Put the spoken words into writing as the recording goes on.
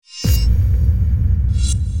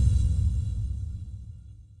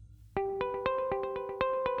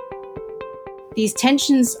these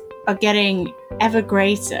tensions are getting ever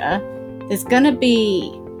greater, there's going to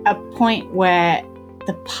be a point where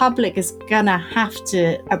the public is going to have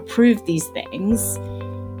to approve these things.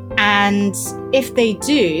 And if they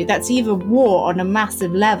do, that's either war on a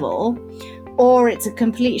massive level, or it's a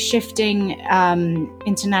complete shifting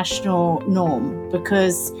international norm.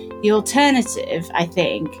 Because the alternative, I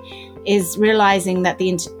think, is realizing that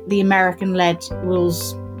the American-led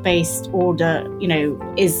rules-based order,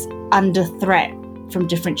 is under threat from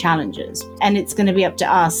different challenges. And it's going to be up to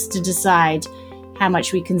us to decide how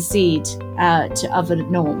much we concede to other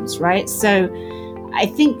norms, right? So I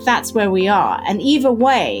think that's where we are. And either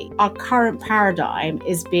way, our current paradigm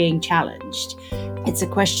is being challenged. It's a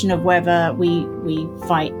question of whether we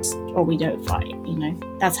fight or we don't fight,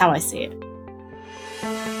 That's how I see it.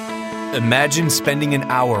 Imagine spending an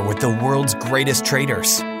hour with the world's greatest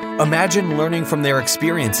traders. Imagine learning from their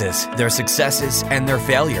experiences, their successes, and their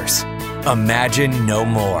failures. Imagine no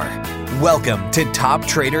more. Welcome to Top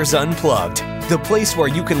Traders Unplugged, the place where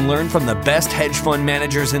you can learn from the best hedge fund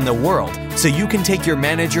managers in the world so you can take your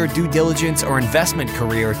manager, due diligence, or investment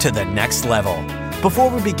career to the next level.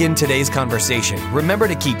 Before we begin today's conversation, remember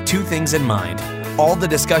to keep two things in mind. All the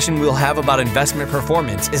discussion we'll have about investment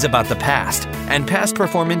performance is about the past, and past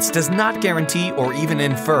performance does not guarantee or even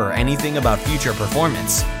infer anything about future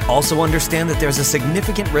performance. Also understand that there's a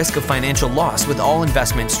significant risk of financial loss with all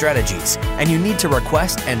investment strategies, and you need to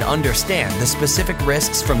request and understand the specific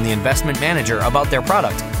risks from the investment manager about their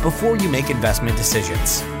product before you make investment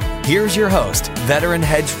decisions. Here's your host, veteran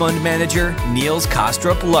hedge fund manager Niels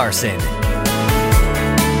Kostrup Larsen.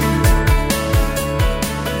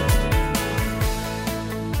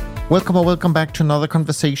 Welcome back to another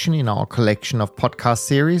conversation in our collection of podcast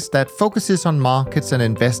series that focuses on markets and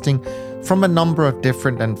investing from a number of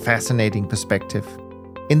different and fascinating perspectives.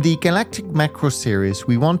 In the Galactic Macro series,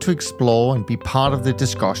 we want to explore and be part of the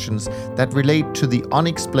discussions that relate to the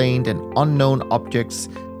unexplained and unknown objects,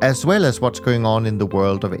 as well as what's going on in the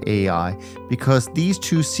world of AI, because these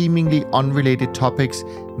two seemingly unrelated topics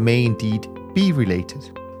may indeed be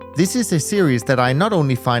related. This is a series that I not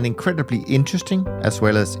only find incredibly interesting, as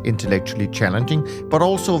well as intellectually challenging, but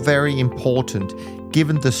also very important,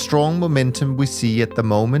 given the strong momentum we see at the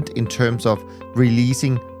moment in terms of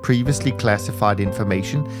releasing previously classified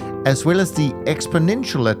information, as well as the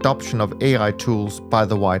exponential adoption of AI tools by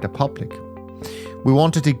the wider public. We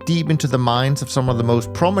want to dig deep into the minds of some of the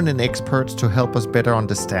most prominent experts to help us better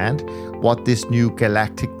understand what this new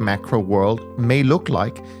galactic macro world may look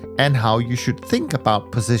like and how you should think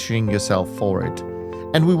about positioning yourself for it.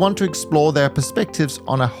 And we want to explore their perspectives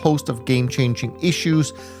on a host of game-changing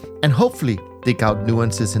issues and hopefully dig out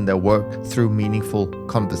nuances in their work through meaningful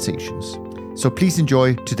conversations. So please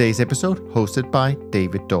enjoy today's episode, hosted by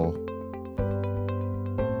David Dorr.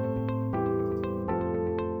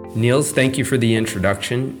 Niels, thank you for the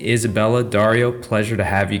introduction. Izabella, Dario, pleasure to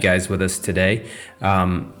have you guys with us today.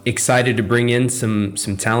 Excited to bring in some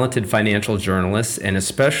talented financial journalists, and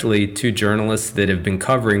especially two journalists that have been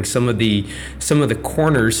covering some of the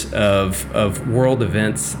corners of world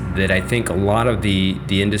events that I think a lot of the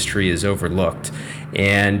industry is overlooked.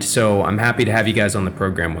 And so I'm happy to have you guys on the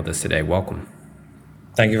program with us today. Welcome.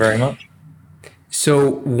 Thank you very much.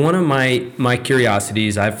 So one of my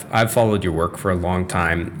curiosities, I've followed your work for a long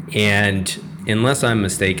time, and unless I'm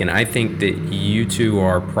mistaken, I think that you two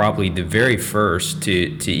are probably the very first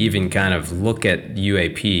to even kind of look at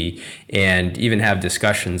UAP and even have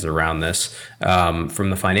discussions around this from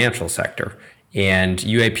the financial sector. And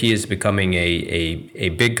UAP is becoming a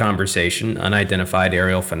big conversation, unidentified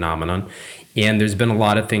aerial phenomenon. And there's been a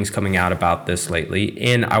lot of things coming out about this lately.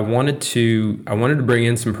 And I wanted to bring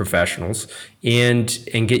in some professionals and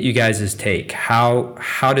get you guys' take.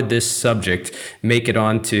 How did this subject make it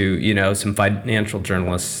onto, some financial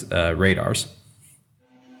journalists' radars?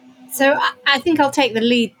 So I think I'll take the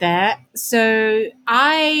lead there. So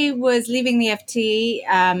I was leaving the FT,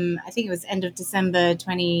 I think it was end of December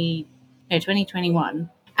 2021.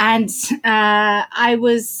 And I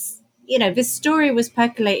was, this story was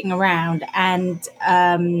percolating around, and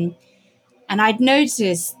I'd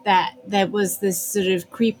noticed that there was this sort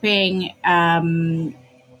of creeping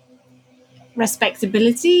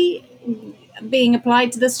respectability being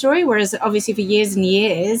applied to the story, whereas obviously for years and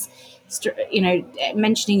years,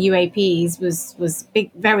 mentioning UAPs was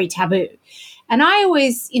big, very taboo. And I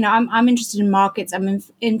always, I'm interested in markets. I'm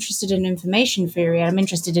interested in information theory. I'm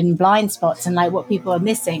interested in blind spots and like what people are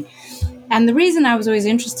missing. And the reason I was always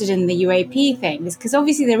interested in the UAP thing is because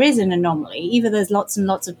obviously there is an anomaly. Either there's lots and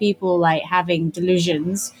lots of people like having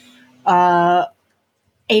delusions,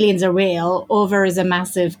 aliens are real or there is a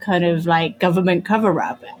massive kind of like government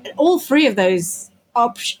cover-up. All three of those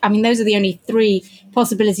those are the only three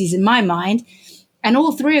possibilities in my mind. And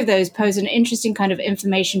all three of those pose an interesting kind of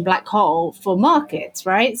information black hole for markets,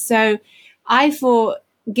 right? So I thought,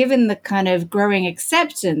 given the kind of growing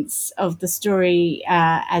acceptance of the story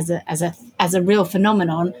as a real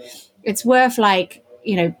phenomenon, it's worth putting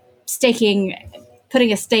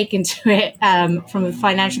a stake into it from a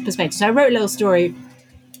financial perspective. So I wrote a little story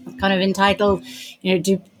kind of entitled,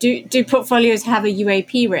 do portfolios have a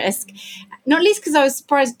UAP risk? Not least because I was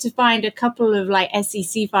surprised to find a couple of like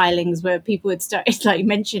SEC filings where people had started like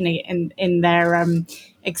mentioning it in their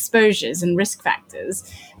exposures and risk factors.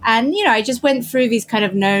 And, I just went through these kind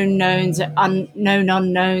of known knowns, unknown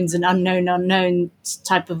unknowns and unknown unknowns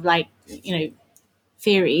type of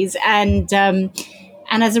theories. And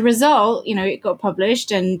as a result, it got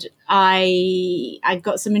published and I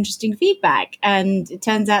got some interesting feedback. And it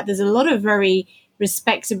turns out there's a lot of very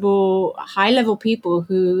respectable, high-level people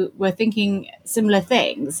who were thinking similar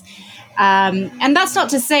things. And that's not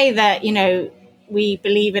to say that, we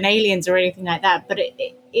believe in aliens or anything like that, but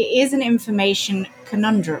it is an information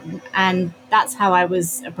conundrum. And that's how I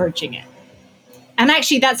was approaching it. And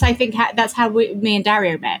actually, that's how me and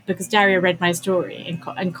Dario met, because Dario read my story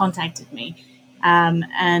and contacted me.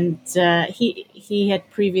 He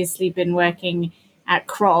had previously been working at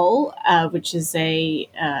Kroll, which is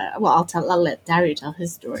I'll let Dario tell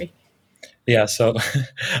his story. Yeah, so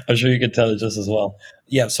I'm sure you could tell it just as well.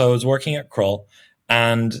 Yeah, so I was working at Kroll,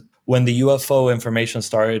 and when the UFO information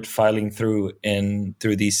started filing through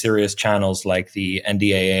these serious channels like the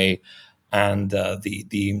NDAA and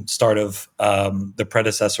the start of the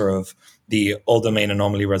predecessor of the All Domain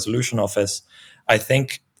Anomaly Resolution Office, I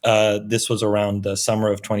think this was around the summer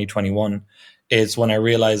of 2021, is when I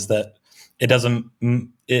realized that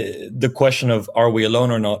the question of are we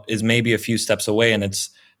alone or not is maybe a few steps away, and it's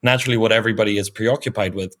naturally what everybody is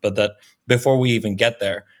preoccupied with. But that before we even get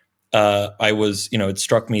there, it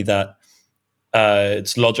struck me that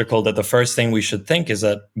it's logical that the first thing we should think is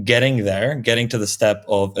that getting to the step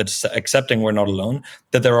of accepting we're not alone,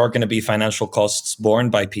 that there are going to be financial costs borne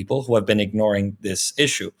by people who have been ignoring this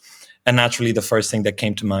issue. And naturally, the first thing that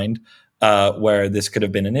came to mind where this could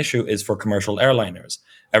have been an issue is for commercial airliners.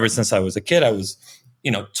 Ever since I was a kid, I was,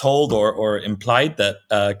 told or implied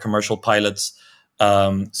that commercial pilots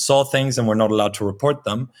saw things and were not allowed to report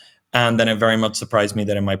them. And then it very much surprised me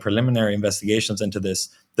that in my preliminary investigations into this,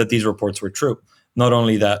 that these reports were true. Not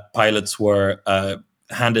only that pilots were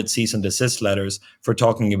handed cease and desist letters for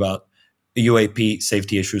talking about UAP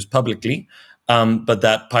safety issues publicly, but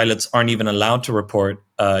that pilots aren't even allowed to report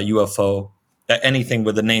UFO, anything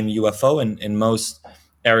with the name UFO in most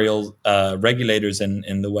aerial regulators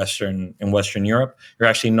in Western Europe. You're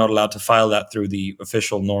actually not allowed to file that through the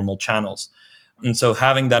official normal channels. And so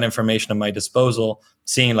having that information at my disposal,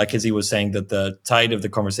 seeing, like Izzy was saying, that the tide of the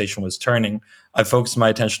conversation was turning, I focused my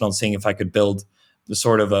attention on seeing if I could build the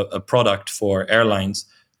sort of a product for airlines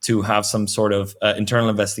to have some sort of internal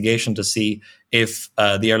investigation to see if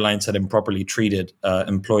the airlines had improperly treated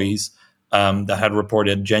employees that had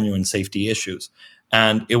reported genuine safety issues.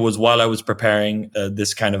 And it was while I was preparing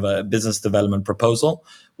this kind of a business development proposal,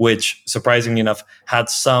 which surprisingly enough had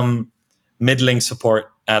some middling support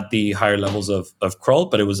at the higher levels of Kroll,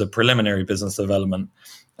 but it was a preliminary business development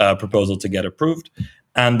proposal to get approved.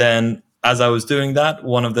 And then as I was doing that,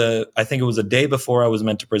 I think it was a day before I was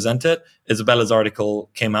meant to present it, Izabella's article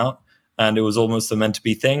came out, and it was almost a meant to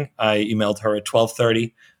be thing. I emailed her at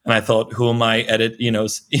 12:30, and I thought, who am I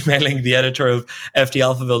emailing the editor of FT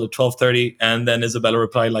Alphaville at 12:30? And then Izabella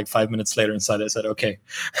replied like 5 minutes later inside. I said, okay,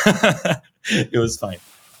 it was fine.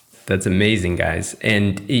 That's amazing, guys.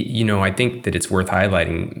 And, I think that it's worth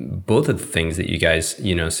highlighting both of the things that you guys,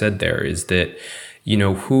 said there is that,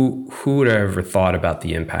 who would have ever thought about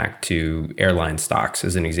the impact to airline stocks,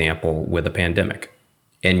 as an example, with a pandemic?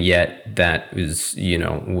 And yet that was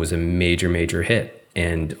a major, major hit.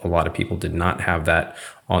 And a lot of people did not have that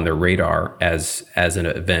on their radar as an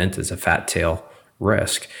event, as a fat tail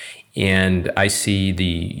risk. And I see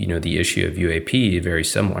the issue of UAP very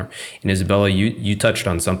similar. And Izabella, you touched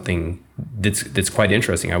on something that's quite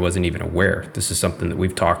interesting. I wasn't even aware. This is something that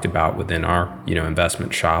we've talked about within our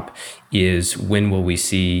investment shop. Is when will we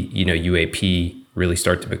see UAP really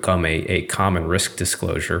start to become a common risk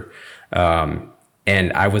disclosure?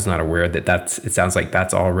 And I was not aware that it sounds like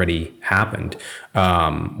that's already happened.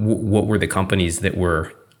 What were the companies that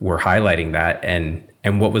were highlighting that,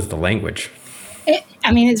 and what was the language?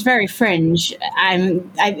 It's very fringe.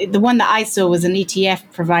 The one that I saw was an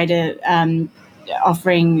ETF provider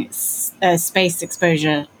offering space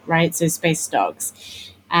exposure, right? So space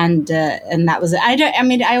stocks. and that was it. I don't. I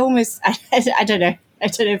mean, I almost. I don't know. I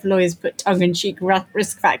don't know if lawyers put tongue-in-cheek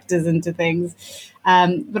risk factors into things,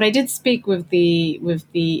 but I did speak with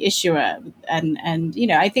the issuer, and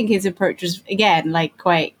I think his approach was again like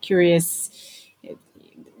quite curious.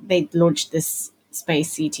 They launched this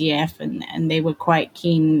space CTF, and they were quite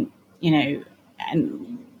keen,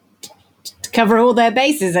 and to cover all their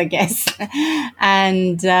bases, I guess.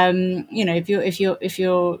 And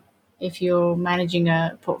if you're managing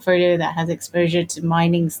a portfolio that has exposure to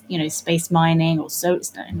mining, space mining, or so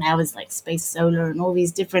now is like space solar and all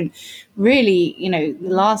these different, really, the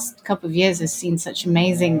last couple of years has seen such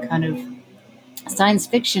amazing kind of science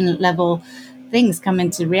fiction level things come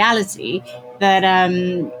into reality that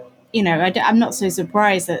I'm not so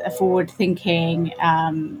surprised that a forward thinking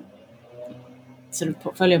sort of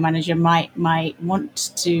portfolio manager might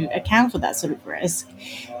want to account for that sort of risk.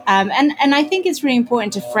 And I think it's really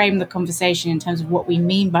important to frame the conversation in terms of what we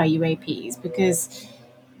mean by UAPs, because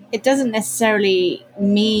it doesn't necessarily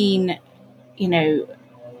mean,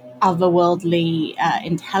 otherworldly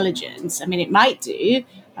intelligence. I mean, it might do.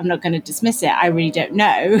 I'm not going to dismiss it. I really don't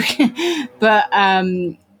know.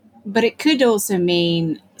 But it could also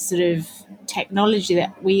mean sort of technology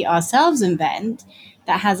that we ourselves invent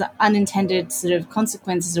that has unintended sort of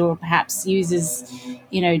consequences, or perhaps uses,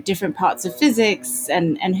 different parts of physics,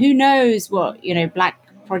 and who knows what, black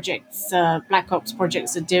ops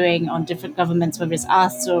projects are doing on different governments, whether it's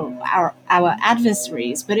us or our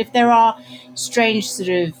adversaries. But if there are strange sort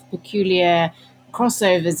of peculiar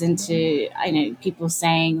crossovers into, people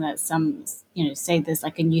saying that say there's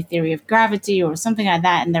like a new theory of gravity or something like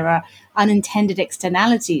that, and there are unintended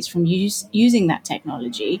externalities from using that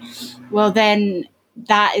technology, well, then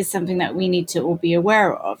that is something that we need to all be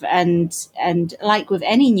aware of. And like with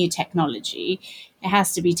any new technology, it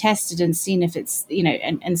has to be tested and seen if it's,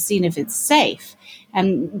 and seen if it's safe.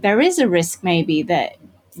 And there is a risk maybe that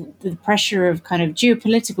the pressure of kind of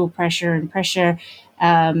geopolitical pressure and pressure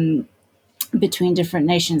between different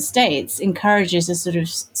nation states encourages a sort of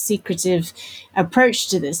secretive approach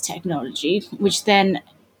to this technology, which then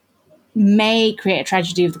may create a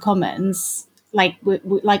tragedy of the commons, like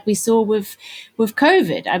we saw with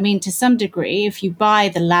COVID. I mean, to some degree, if you buy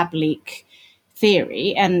the lab leak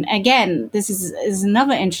theory, and again, this is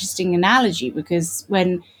another interesting analogy, because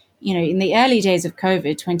when, in the early days of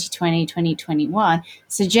COVID, 2020, 2021,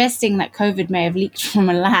 suggesting that COVID may have leaked from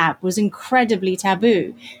a lab was incredibly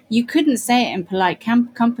taboo. You couldn't say it in polite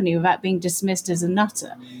company without being dismissed as a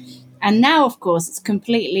nutter. And now, of course, it's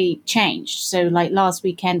completely changed. So like last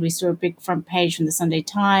weekend, we saw a big front page from the Sunday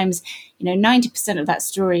Times. 90% of that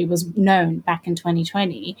story was known back in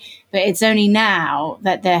 2020, but it's only now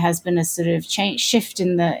that there has been a sort of shift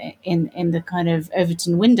in the kind of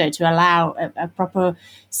Overton window to allow a proper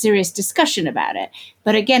serious discussion about it.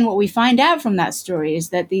 But again, what we find out from that story is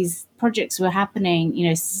that these projects were happening,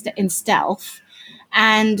 in stealth.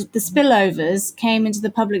 And the spillovers came into the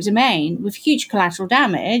public domain with huge collateral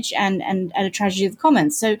damage and a tragedy of the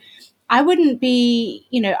commons. So I wouldn't be,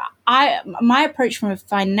 my approach from a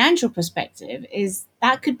financial perspective is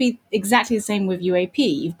that could be exactly the same with UAP.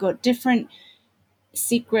 You've got different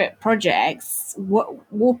secret projects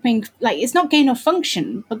warping, like, it's not gain of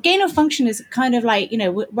function, but gain of function is kind of like,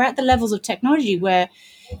 we're at the levels of technology where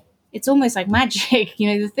it's almost like magic.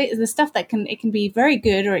 The stuff that it can be very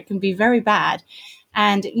good or it can be very bad.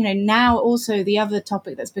 And, now also the other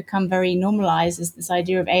topic that's become very normalized is this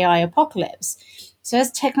idea of AI apocalypse. So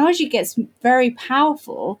as technology gets very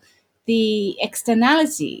powerful, the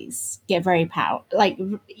externalities get very powerful, like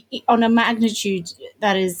on a magnitude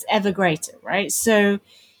that is ever greater, right? So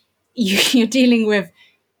you're dealing with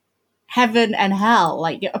heaven and hell,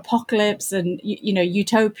 like apocalypse and,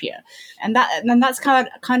 utopia. And that's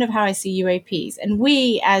kind of how I see UAPs. And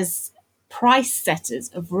we as price setters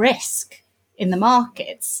of risk in the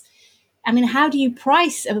markets, I mean, how do you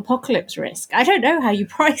price apocalypse risk? I don't know how you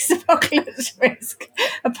price apocalypse risk.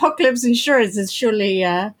 Apocalypse insurance is surely,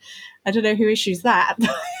 I don't know who issues that.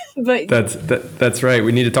 But that's right.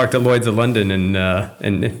 We need to talk to Lloyd's of London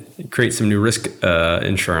and create some new risk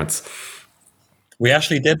insurance. We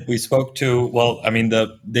actually did. We spoke to,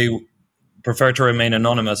 they prefer to remain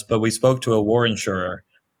anonymous, but we spoke to a war insurer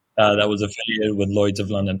that was affiliated with Lloyd's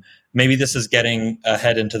of London. Maybe this is getting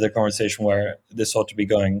ahead into the conversation where this ought to be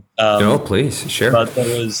going. No, please, sure. But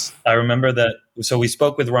I remember that, so we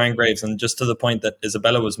spoke with Ryan Graves, and just to the point that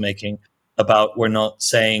Izabella was making about we're not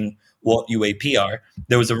saying what UAP are,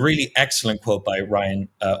 there was a really excellent quote by Ryan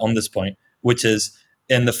on this point, which is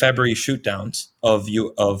in the February shootdowns of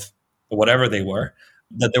whatever they were,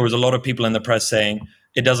 that there was a lot of people in the press saying,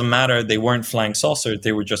 it doesn't matter, they weren't flying saucers,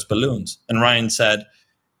 they were just balloons. And Ryan said,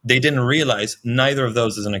 they didn't realize neither of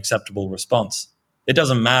those is an acceptable response. It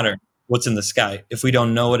doesn't matter what's in the sky if we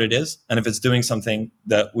don't know what it is, and if it's doing something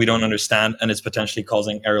that we don't understand and it's potentially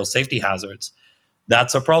causing aerial safety hazards.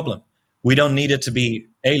 That's a problem. We don't need it to be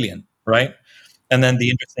alien, right? And then the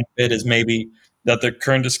interesting bit is maybe that the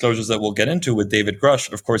current disclosures that we'll get into with David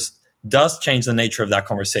Grush, of course, does change the nature of that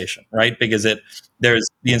conversation, right? Because there's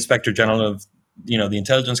the Inspector General of the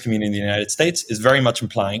intelligence community in the United States is very much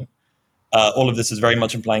implying, all of this is very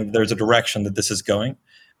much implying that there's a direction that this is going,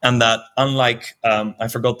 and that unlike I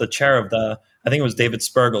forgot the chair of I think it was David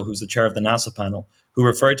Spergel, who's the chair of the NASA panel, who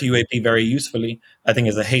referred to UAP very usefully, I think,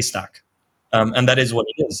 as a haystack. And that is what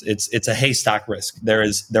it is. It's a haystack risk. There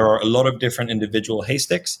are a lot of different individual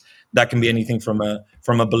haystacks that can be anything from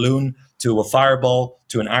a balloon to a fireball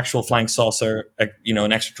to an actual flying saucer,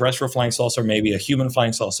 an extraterrestrial flying saucer, maybe a human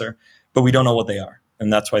flying saucer, but we don't know what they are,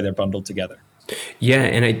 and that's why they're bundled together. Yeah,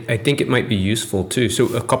 and I think it might be useful too. So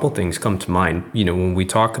a couple things come to mind, when we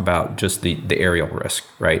talk about just the aerial risk,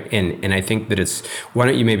 right? And I think that why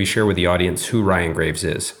don't you maybe share with the audience who Ryan Graves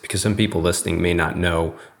is? Because some people listening may not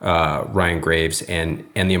know Ryan Graves and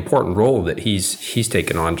the important role that he's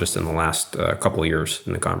taken on just in the last couple of years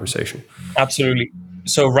in the conversation. Absolutely.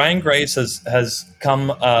 So Ryan Graves has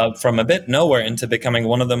come from a bit nowhere into becoming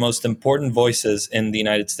one of the most important voices in the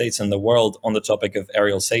United States and the world on the topic of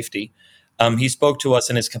aerial safety. He spoke to us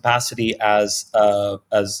in his capacity as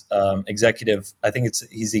executive. I think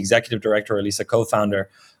he's the executive director, or at least a co-founder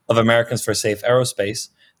of Americans for Safe Aerospace.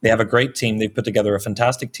 They have a great team. They've put together a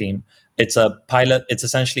fantastic team. It's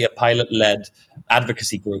essentially a pilot-led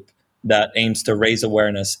advocacy group that aims to raise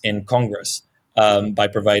awareness in Congress by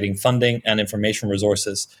providing funding and information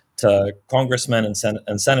resources to congressmen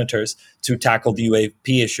and senators to tackle the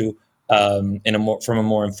UAP issue from a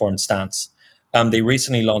more informed stance. They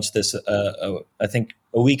recently launched this, I think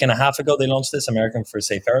a week and a half ago, they launched this, American for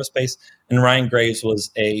Safe Aerospace. And Ryan Graves was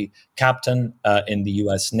a captain in the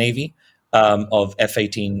U.S. Navy of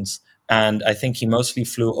F-18s. And I think he mostly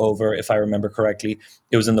flew over, if I remember correctly,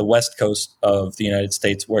 it was in the west coast of the United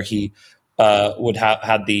States where he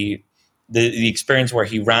had the experience where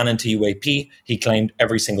he ran into UAP, he claimed,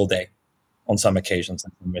 every single day on some occasions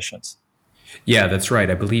and missions. Yeah, that's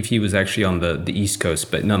right. I believe he was actually on the East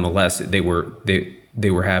Coast, but nonetheless, they were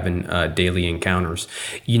having daily encounters.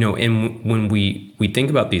 And when we think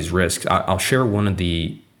about these risks, I'll share one of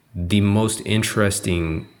the most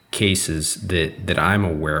interesting cases that I'm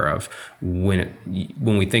aware of when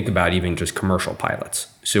we think about even just commercial pilots.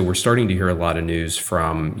 So we're starting to hear a lot of news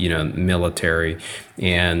from military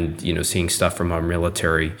and seeing stuff from our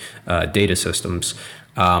military data systems.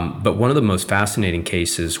 But one of the most fascinating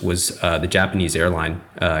cases was the Japanese airline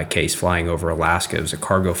case flying over Alaska. It was a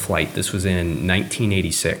cargo flight. This was in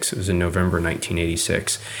 1986. It was in November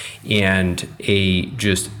 1986. And a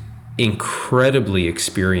just incredibly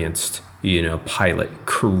experienced,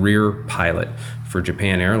 career pilot for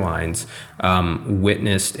Japan Airlines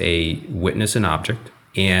witnessed an object,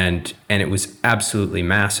 and it was absolutely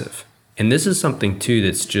massive. And this is something too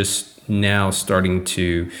that's just now starting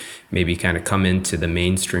to maybe kind of come into the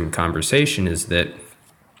mainstream conversation, is that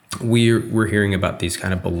we're hearing about these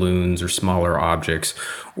kind of balloons or smaller objects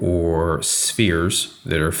or spheres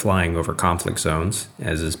that are flying over conflict zones,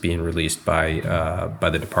 as is being released by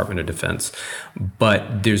the Department of Defense.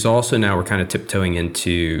 But there's also now we're kind of tiptoeing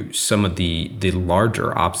into some of the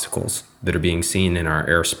larger obstacles that are being seen in our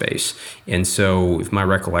airspace. And so if my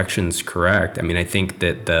recollection is correct, I mean, I think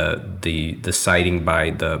that the sighting by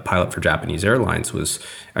the pilot for Japanese Airlines was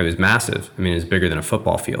massive. I mean, it was bigger than a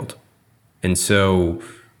football field. And so,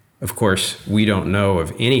 of course, we don't know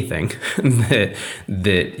of anything that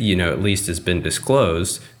at least has been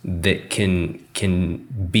disclosed that can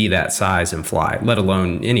be that size and fly, let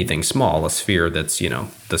alone anything small, a sphere that's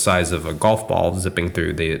the size of a golf ball zipping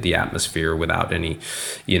through the atmosphere without any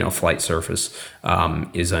flight surface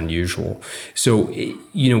is unusual. So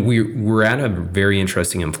we're at a very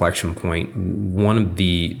interesting inflection point. One of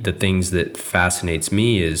the things that fascinates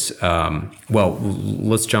me is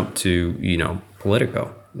let's jump to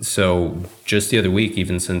Politico. So just the other week,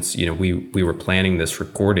 even since we were planning this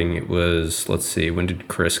recording, it was, let's see, when did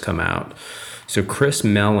Chris come out? So Chris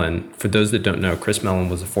Mellon, for those that don't know, Chris Mellon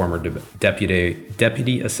was a former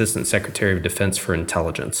Deputy Assistant Secretary of Defense for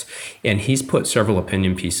Intelligence, and he's put several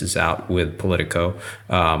opinion pieces out with Politico,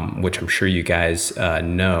 which I'm sure you guys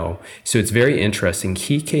know. So it's very interesting.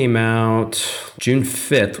 He came out June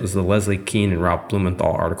 5th was the Leslie Kean and Ralph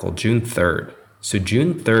Blumenthal article. June 3rd. So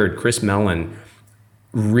June 3rd, Chris Mellon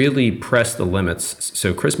really pressed the limits.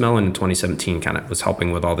 So Chris Mellon in 2017 kind of was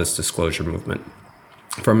helping with all this disclosure movement.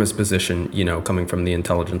 from his position, coming from the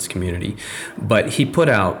intelligence community. But he put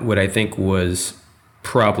out what I think was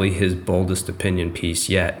probably his boldest opinion piece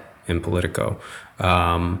yet in Politico,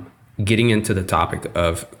 getting into the topic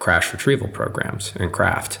of crash retrieval programs and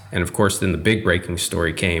craft. And of course, then the big breaking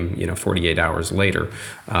story came, 48 hours later,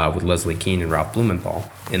 with Leslie Kean and Ralph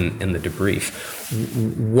Blumenthal in the debrief.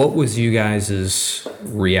 What was you guys'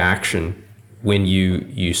 reaction when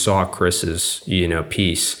you saw Chris's,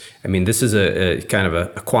 piece? I mean, this is a kind of a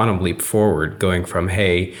quantum leap forward, going from,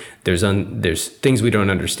 hey, there's things we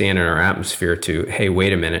don't understand in our atmosphere, to, hey,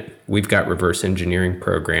 wait a minute, we've got reverse engineering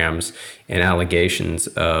programs and allegations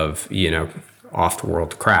of,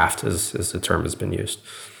 off-the-world craft, as the term has been used.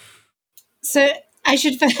 So I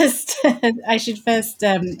should first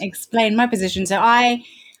explain my position. So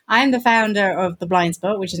I'm the founder of The Blind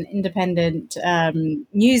Spot, which is an independent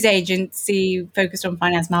news agency focused on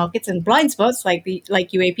finance markets, and blind spots like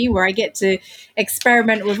UAP, where I get to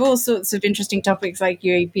experiment with all sorts of interesting topics like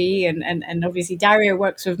UAP, and obviously Dario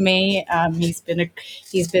works with me. He's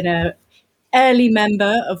been a early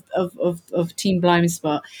member of Team Blind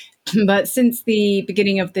Spot. But since the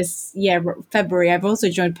beginning of this year, February, I've also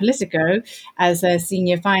joined Politico as a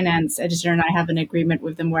senior finance editor, and I have an agreement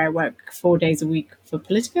with them where I work 4 days a week for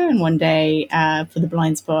Politico and 1 day for the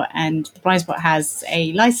Blind Spot. And the Blind Spot has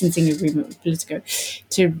a licensing agreement with Politico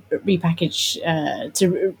to repackage,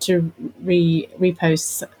 to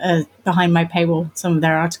repost behind my paywall some of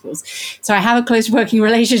their articles. So I have a close working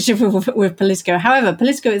relationship with Politico. However,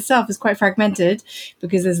 Politico itself is quite fragmented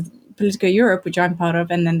because there's Politico Europe, which I'm part of,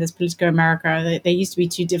 and then there's Politico America. They used to be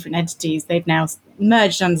two different entities. They've now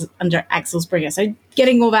merged under Axel Springer. So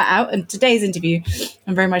getting all that out, and today's interview,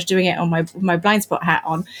 I'm very much doing it on my blind spot hat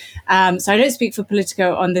on. So I don't speak for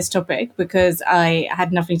Politico on this topic because I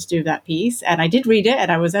had nothing to do with that piece. And I did read it,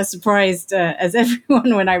 and I was as surprised as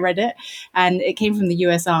everyone when I read it. And it came from the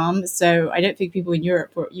US arm. So I don't think people in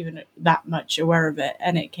Europe were even that much aware of it.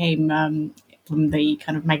 And it came from the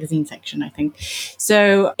kind of magazine section, I think.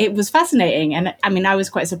 So it was fascinating, and I mean, I was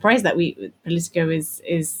quite surprised that Politico is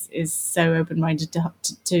so open-minded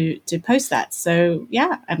to post that. So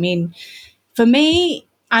yeah, I mean, for me,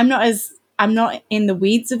 I'm not in the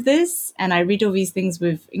weeds of this, and I read all these things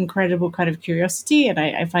with incredible kind of curiosity, and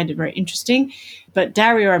I find it very interesting. But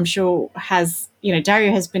Dario, I'm sure,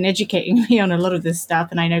 Dario has been educating me on a lot of this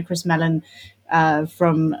stuff, and I know Chris Mellon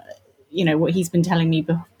from what he's been telling me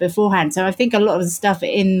beforehand. So I think a lot of the stuff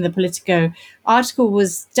in the Politico article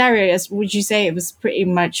was, Dario, would you say it was pretty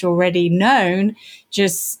much already known?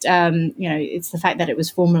 Just, it's the fact that it was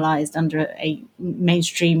formalized under a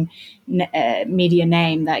mainstream media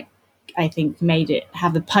name that I think made it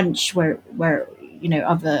have a punch where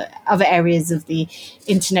other areas of the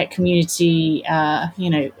internet community,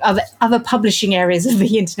 other publishing areas of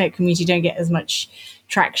the internet community don't get as much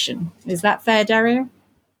traction. Is that fair, Dario?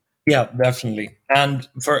 Yeah, definitely. And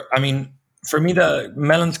for me, the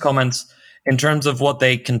Mellon's comments, in terms of what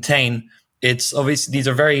they contain, it's obviously, these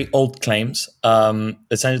are very old claims.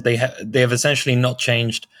 Essentially, they have essentially not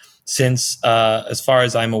changed since, as far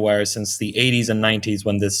as I'm aware, since the 80s and 90s,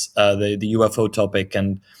 when this the UFO topic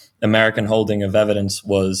and American holding of evidence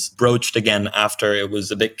was broached again after it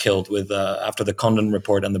was a bit killed with after the Condon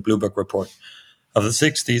report and the Blue Book report of the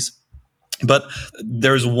 60s. But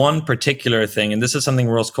there's one particular thing, and this is something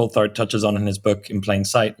Ross Coulthard touches on in his book In Plain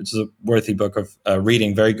Sight, which is a worthy book of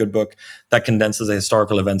reading, very good book that condenses the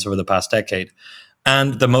historical events over the past decade.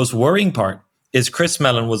 And the most worrying part is Chris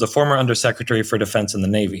Mellon was a former Undersecretary for Defense in the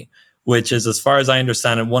Navy, which is, as far as I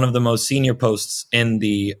understand it, one of the most senior posts in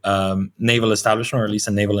the naval establishment, or at least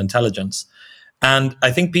in naval intelligence. And I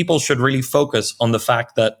think people should really focus on the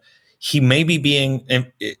fact that he may be being,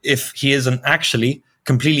 if he isn't actually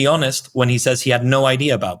completely honest when he says he had no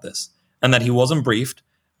idea about this and that he wasn't briefed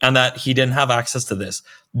and that he didn't have access to this.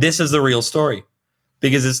 This is the real story,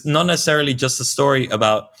 because it's not necessarily just a story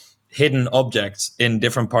about hidden objects in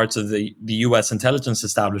different parts of the US intelligence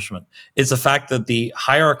establishment. It's the fact that the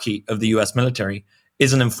hierarchy of the US military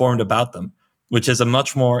isn't informed about them, which is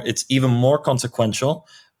it's even more consequential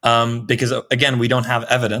because, again, we don't have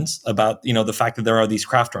evidence about, the fact that there are these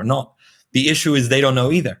craft or not. The issue is they don't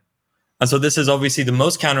know either. And so this is obviously the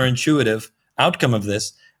most counterintuitive outcome of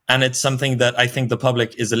this. And it's something that I think the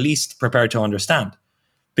public is the least prepared to understand,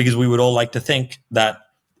 because we would all like to think that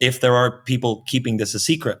if there are people keeping this a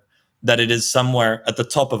secret, that it is somewhere at the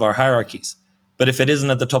top of our hierarchies. But if it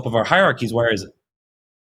isn't at the top of our hierarchies, where is it?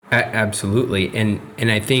 Absolutely. And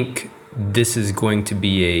I think this is going to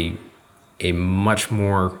be a much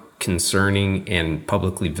more concerning and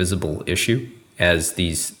publicly visible issue as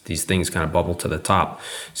these things kind of bubble to the top.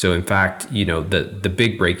 So in fact, the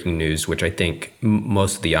big breaking news, which I think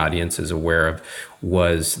most of the audience is aware of,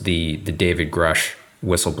 was the David Grush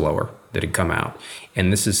whistleblower that had come out.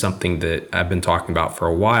 And this is something that I've been talking about for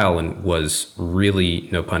a while and was really,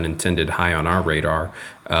 no pun intended, high on our radar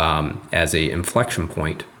as a inflection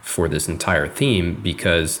point for this entire theme,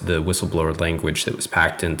 because the whistleblower language that was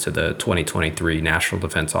packed into the 2023 National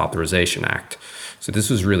Defense Authorization Act. So this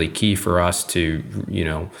was really key for us to,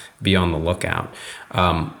 be on the lookout.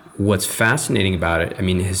 What's fascinating about it, I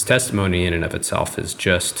mean, his testimony in and of itself is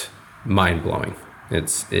just mind-blowing.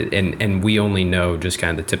 And we only know just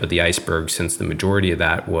kind of the tip of the iceberg, since the majority of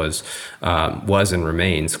that was and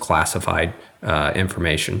remains classified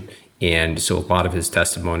information. And so a lot of his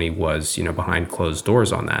testimony was, behind closed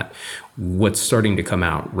doors on that. What's starting to come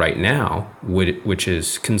out right now, which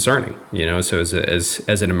is concerning, so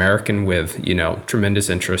as an American with, tremendous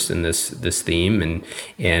interest in this theme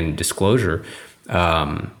and disclosure,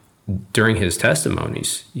 during his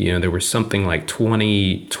testimonies, there was something like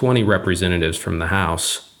 20 representatives from the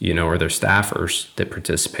House, or their staffers that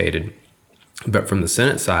participated. But from the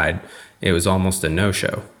Senate side, it was almost a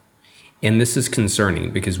no-show. And this is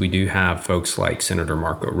concerning because we do have folks like Senator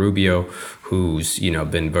Marco Rubio, who's,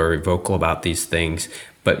 been very vocal about these things.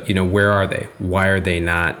 But, where are they? Why are they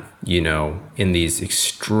not, in these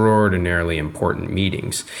extraordinarily important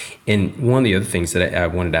meetings? And one of the other things that I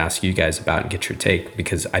wanted to ask you guys about and get your take,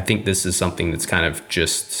 because I think this is something that's kind of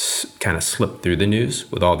slipped through the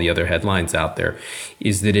news with all the other headlines out there,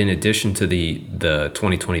 is that in addition to the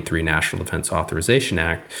 2023 National Defense Authorization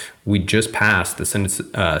Act, we just passed, the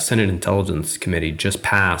Senate Intelligence Committee just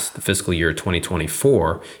passed the fiscal year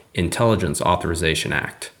 2024 Intelligence Authorization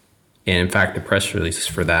Act. And in fact, the press release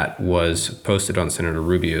for that was posted on Senator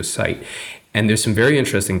Rubio's site. And there's some very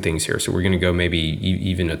interesting things here. So we're going to go maybe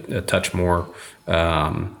even a touch more,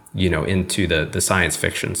 into the science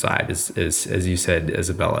fiction side, as you said,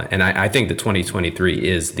 Izabella. And I think that 2023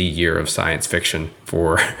 is the year of science fiction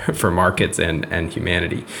for markets and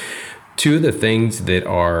humanity. Two of the things that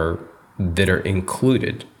are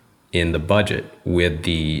included in the budget with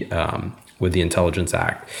the Intelligence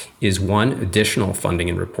Act is, one, additional funding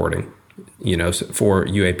and reporting, for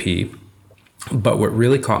UAP. But what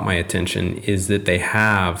really caught my attention is that they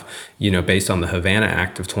have, based on the Havana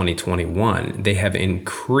Act of 2021, they have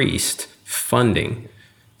increased funding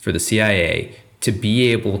for the CIA to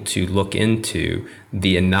be able to look into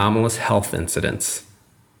the anomalous health incidents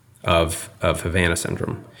of Havana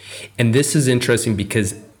syndrome. And this is interesting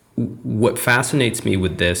because what fascinates me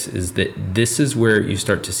with this is that this is where you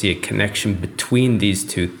start to see a connection between these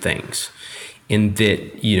two things. In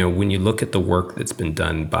that, when you look at the work that's been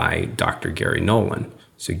done by Dr. Gary Nolan.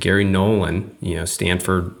 So Gary Nolan,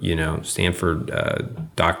 Stanford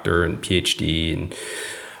doctor and PhD,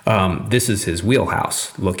 and this is his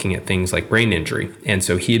wheelhouse, looking at things like brain injury. And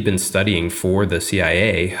so he had been studying for the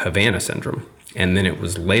CIA Havana syndrome. And then it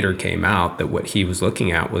was later came out that what he was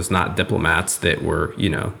looking at was not diplomats that were,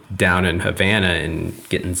 down in Havana and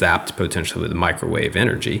getting zapped potentially with microwave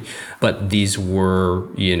energy, but these were,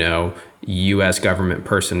 U.S. government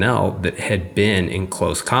personnel that had been in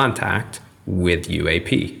close contact with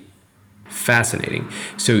UAP. Fascinating.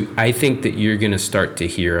 So I think that you're going to start to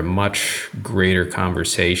hear a much greater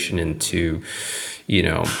conversation into,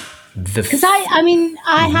 because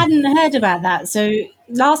I hadn't heard about that. So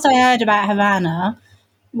last I heard about Havana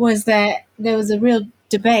was that there was a real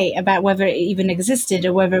debate about whether it even existed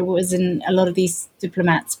or whether it was in a lot of these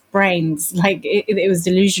diplomats' brains, like it was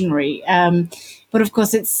delusionary. But of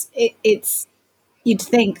course, it's you'd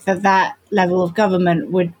think that level of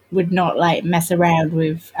government would not like mess around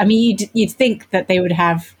with. I mean, you'd think that they would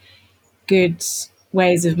have good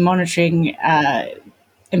ways of monitoring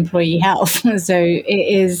employee health. So it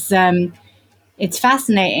is. It's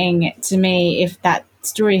fascinating to me if that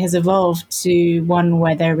story has evolved to one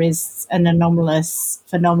where there is an anomalous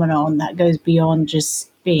phenomenon that goes beyond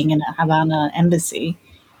just being in a Havana embassy.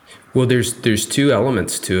 Well, there's two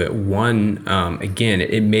elements to it. One, again,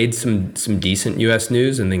 it made some decent U.S.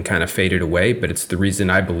 news and then kind of faded away. But it's the reason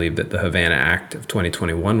I believe that the Havana Act of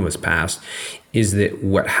 2021 was passed, is that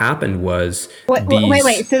what happened was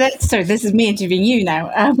wait. So this is me interviewing you now.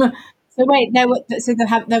 So wait, there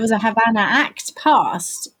was a Havana Act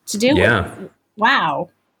passed to deal with. Wow,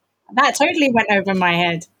 that totally went over my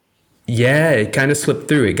head. Yeah, it kind of slipped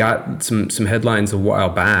through. It got some headlines a while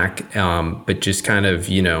back, but just kind of,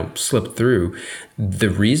 slipped through. The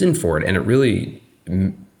reason for it, and it really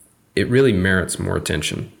merits more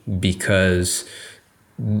attention, because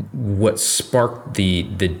what sparked the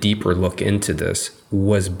deeper look into this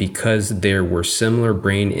was because there were similar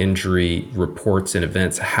brain injury reports and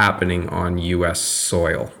events happening on U.S.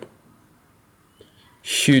 soil.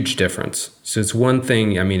 Huge difference. So it's one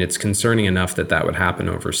thing, I mean, it's concerning enough that that would happen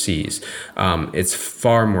overseas. It's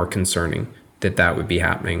far more concerning that that would be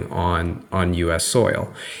happening on U.S.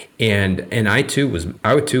 soil. And I too was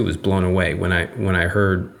blown away when I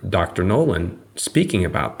heard Dr. Nolan speaking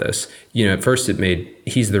about this. You know, at first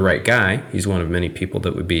he's the right guy. He's one of many people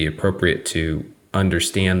that would be appropriate to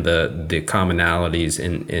understand the commonalities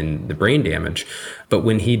in the brain damage. But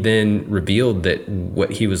when he then revealed that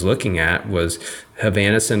what he was looking at was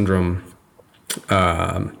Havana syndrome,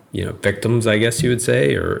 victims, I guess you would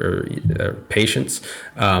say, or patients,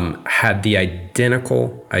 had the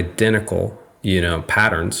identical,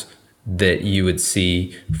 patterns that you would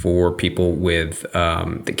see for people with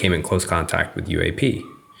that came in close contact with UAP.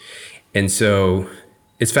 And so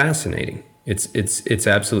it's fascinating. It's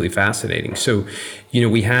absolutely fascinating. So,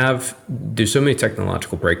 there's so many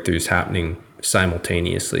technological breakthroughs happening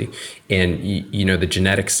simultaneously, and the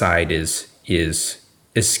genetic side is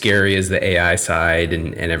as scary as the AI side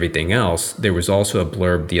and everything else. There was also a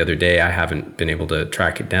blurb the other day. I haven't been able to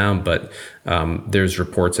track it down, but there's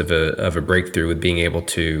reports of a breakthrough with being able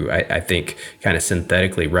to, I think, kind of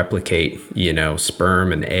synthetically replicate,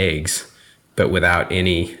 sperm and eggs, but without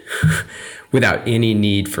any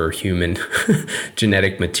need for human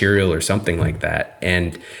genetic material or something like that.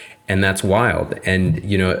 And that's wild. And,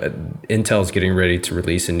 Intel's getting ready to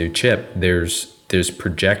release a new chip. There's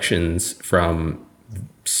projections from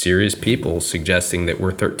serious people suggesting that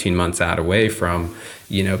we're 13 months out away from,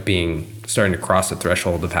 starting to cross the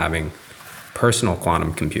threshold of having personal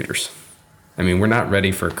quantum computers. I mean, we're not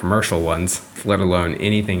ready for commercial ones, let alone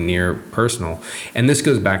anything near personal. And this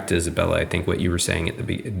goes back to Izabella. I think what you were saying at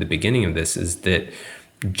the beginning of this is that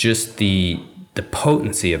just the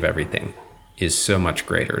potency of everything is so much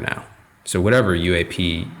greater now. So whatever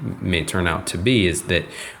UAP may turn out to be, is that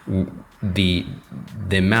the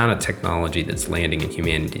amount of technology that's landing in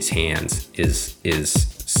humanity's hands is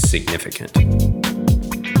significant.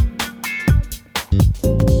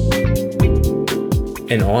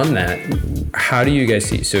 And on that, how do you guys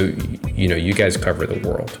see? So, you guys cover the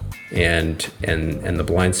world, and the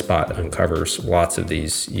blind spot uncovers lots of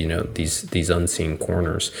these, these unseen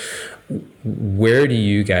corners. Where do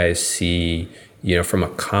you guys see, from a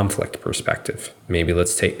conflict perspective? Maybe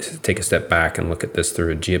let's take a step back and look at this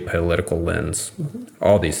through a geopolitical lens.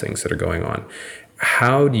 All these things that are going on.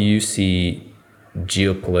 How do you see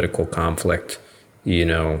geopolitical conflict,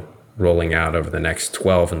 rolling out over the next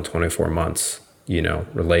 12 and 24 months?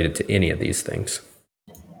 Related to any of these things?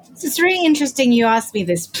 So it's really interesting you asked me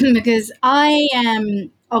this because I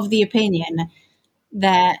am of the opinion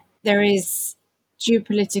that there is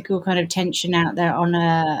geopolitical kind of tension out there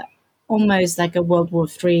on almost like a World War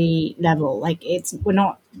III level. Like we're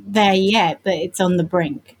not there yet, but it's on the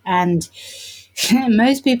brink. And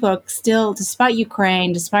most people are still, despite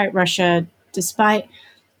Ukraine, despite Russia, despite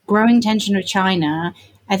growing tension with China,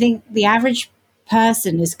 I think the average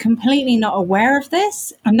person is completely not aware of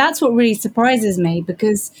this. And that's what really surprises me,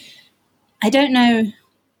 because I don't know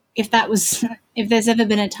if there's ever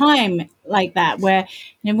been a time like that where,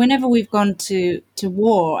 whenever we've gone to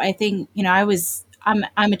war, I think, I'm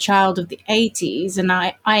a child of the 80s, and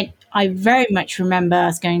I very much remember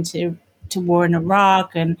us going to war in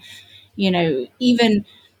Iraq, and, even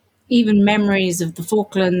memories of the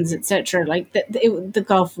Falklands, etc., like the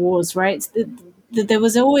Gulf Wars, right? There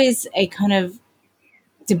was always a kind of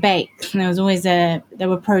debate. There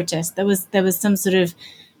were protests. There was some sort of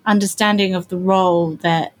understanding of the role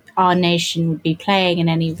that our nation would be playing in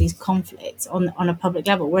any of these conflicts on a public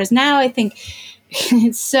level. Whereas now I think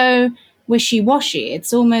it's so wishy-washy.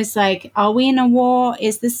 It's almost like, are we in a war?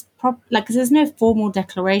 Is this because there's no formal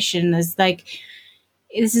declaration. There's like,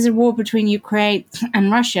 this is a war between Ukraine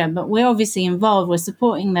and Russia, but we're obviously involved. We're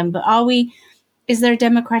supporting them. But is there a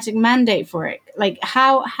democratic mandate for it? Like,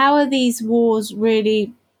 how are these wars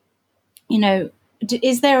really,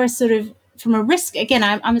 is there a sort of, from a risk, again,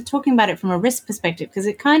 I'm talking about it from a risk perspective, because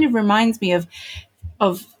it kind of reminds me of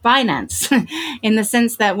finance in the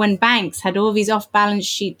sense that when banks had all these off-balance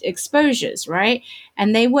sheet exposures, right?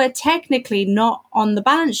 And they were technically not on the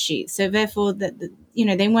balance sheet. So therefore,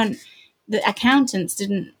 they weren't, the accountants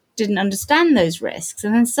didn't understand those risks.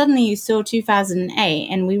 And then suddenly you saw 2008,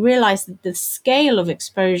 and we realized that the scale of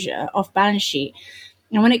exposure off balance sheet,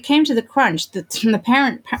 and when it came to the crunch, the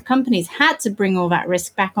parent companies had to bring all that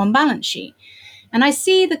risk back on balance sheet. And I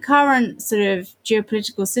see the current sort of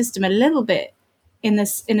geopolitical system a little bit in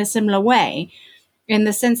a similar way, in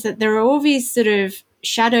the sense that there are all these sort of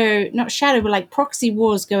like proxy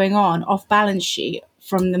wars going on off balance sheet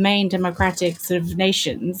from the main democratic sort of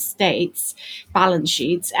nations, states, balance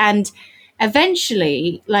sheets. And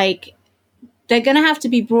eventually, like, they're going to have to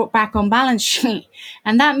be brought back on balance sheet.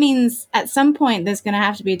 And that means at some point there's going to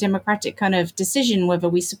have to be a democratic kind of decision whether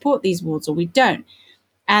we support these wars or we don't.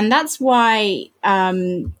 And that's why,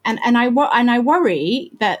 and I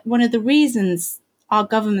worry that one of the reasons our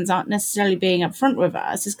governments aren't necessarily being upfront with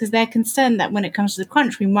us is because they're concerned that when it comes to the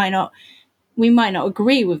crunch, we might not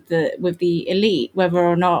agree with the elite whether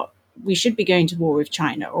or not we should be going to war with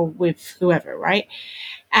China or with whoever, right?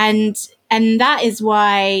 And that is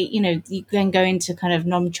why, you then go into kind of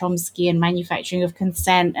Noam Chomsky and manufacturing of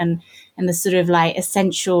consent and the sort of like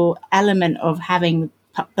essential element of having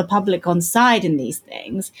the public on side in these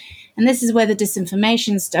things. And this is where the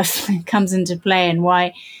disinformation stuff comes into play, and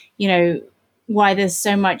why there's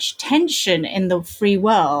so much tension in the free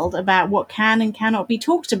world about what can and cannot be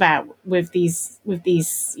talked about with these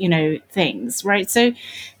things, right? So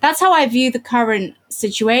that's how I view the current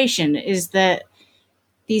situation, is that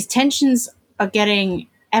these tensions are getting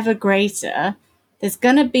ever greater. There's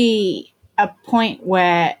going to be a point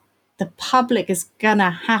where the public is going to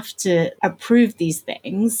have to approve these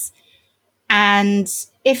things. And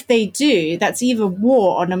if they do, that's either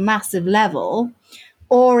war on a massive level,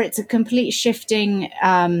 or it's a complete shifting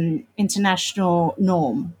international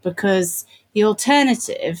norm. Because the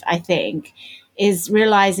alternative, I think, is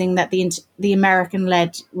realizing that the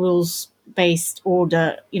American-led rules-based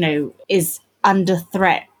order, is under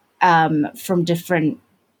threat from different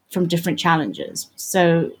challenges.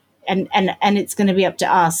 So, and it's going to be up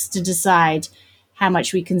to us to decide how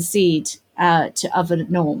much we concede to other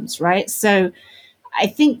norms, right? So I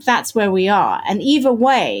think that's where we are. And either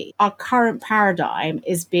way, our current paradigm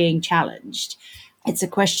is being challenged. It's a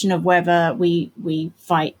question of whether we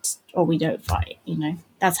fight or we don't fight.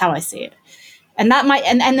 That's how I see it. And that might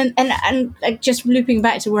and just looping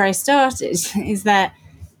back to where I started is that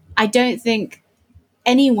I don't think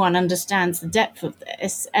anyone understands the depth of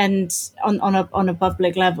this, and on a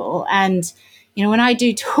public level. And when I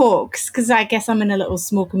do talks, because I guess I'm in a little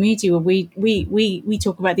small community where we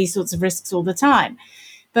talk about these sorts of risks all the time.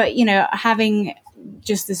 But having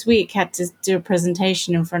just this week had to do a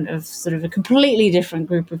presentation in front of sort of a completely different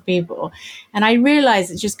group of people, and I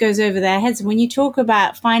realized it just goes over their heads. When you talk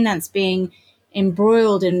about finance being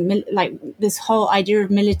embroiled in like this whole idea of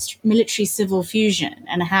military civil fusion,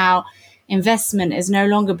 and how investment is no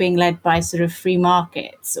longer being led by sort of free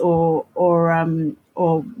markets or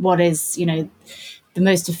what is the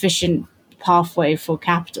most efficient pathway for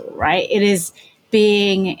capital, right? It is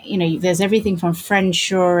being there's everything from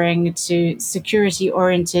friendshoring to security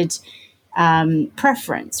oriented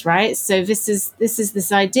preference, right? So this is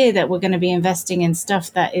this idea that we're going to be investing in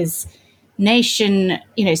stuff that is nation,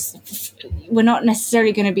 we're not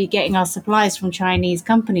necessarily going to be getting our supplies from Chinese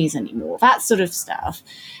companies anymore. That sort of stuff.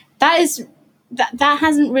 That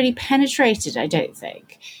hasn't really penetrated, I don't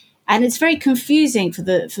think. And it's very confusing for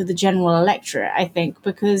the general electorate, I think,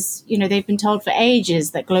 because, they've been told for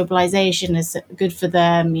ages that globalization is good for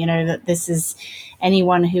them, that this is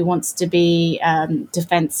anyone who wants to be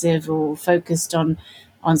defensive or focused on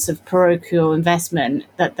sort of parochial investment,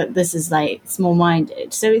 that this is like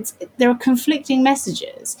small-minded. So there are conflicting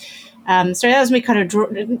messages. So that was me kind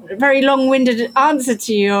of a very long-winded answer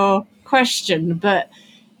to your question, but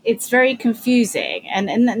it's very confusing, and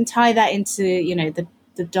then tie that into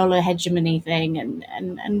the dollar hegemony thing,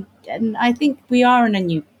 and I think we are in a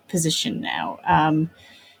new position now.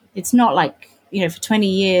 It's not like for 20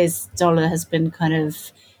 years dollar has been kind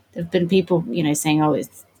of, there've been people saying, oh,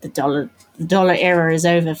 it's the dollar era is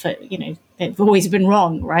over. For they've always been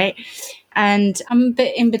wrong, right? And I'm a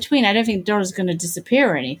bit in between. I don't think the dollar is going to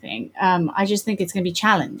disappear or anything. I just think it's going to be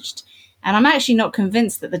challenged. And I'm actually not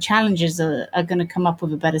convinced that the challenges are going to come up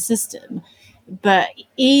with a better system. But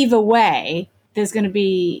either way, there's going to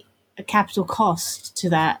be a capital cost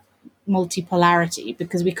to that multipolarity,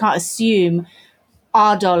 because we can't assume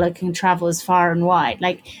our dollar can travel as far and wide.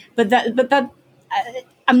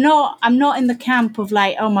 I'm not in the camp of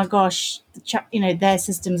like, oh my gosh, their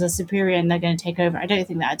systems are superior and they're going to take over. I don't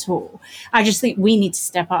think that at all. I just think we need to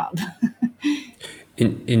step up.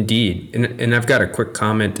 Indeed. And I've got a quick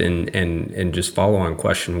comment and just follow-on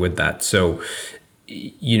question with that. So,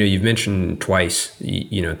 you've mentioned twice,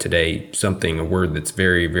 today, a word that's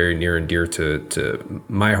very, very near and dear to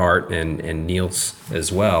my heart and Neil's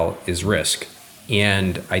as well, is risk.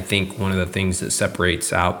 And I think one of the things that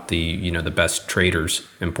separates out the best traders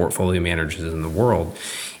and portfolio managers in the world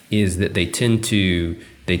is that they tend to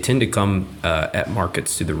they tend to come at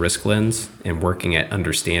markets through the risk lens and working at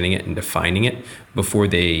understanding it and defining it before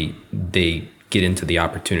they get into the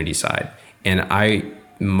opportunity side. And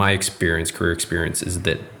my career experience is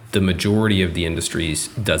that the majority of the industries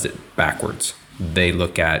does it backwards. They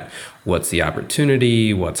look at what's the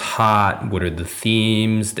opportunity, what's hot, what are the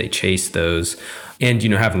themes, they chase those. And,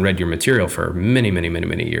 having read your material for many, many, many,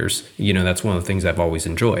 many years, that's one of the things I've always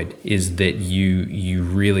enjoyed is that you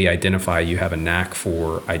really you have a knack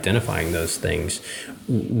for identifying those things.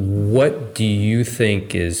 What do you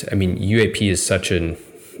think UAP is such an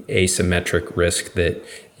asymmetric risk that,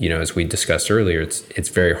 as we discussed earlier, it's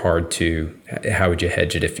very hard to, how would you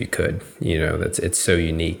hedge it if you could? It's so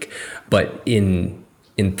unique. But in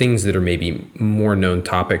things that are maybe more known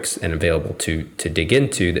topics and available to dig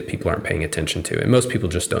into that people aren't paying attention to, and most people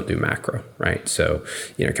just don't do macro, right? So,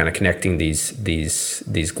 kind of connecting these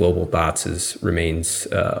global dots remains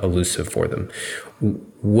elusive for them.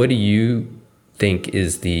 What do you think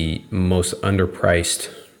is the most underpriced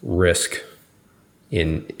risk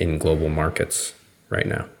in global markets right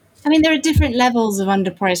now? There are different levels of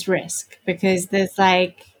underpriced risk because there's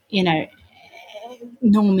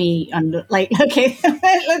normie okay,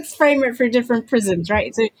 let's frame it through different prisms,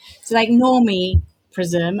 right? So like normie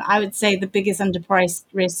prism, I would say the biggest underpriced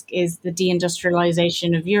risk is the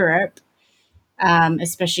deindustrialization of Europe,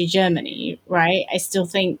 especially Germany, right? I still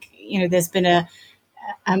think, there's been a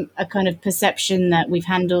kind of perception that we've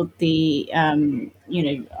handled the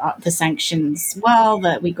sanctions well,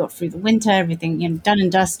 that we got through the winter, everything, done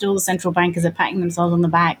and dusted. All the central bankers are patting themselves on the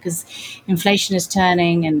back because inflation is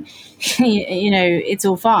turning and, it's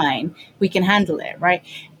all fine. We can handle it, right?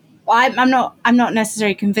 I'm not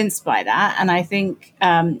necessarily convinced by that. And I think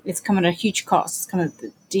it's come at a huge cost. It's come at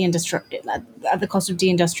the cost of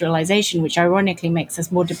deindustrialization, which ironically makes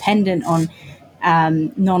us more dependent on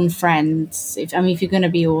non-friends. If you're going to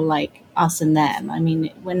be all like us and them,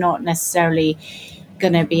 we're not necessarily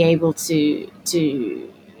going to be able to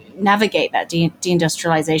navigate that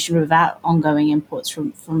deindustrialization without ongoing imports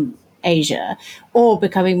from Asia, or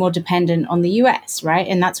becoming more dependent on the US, right?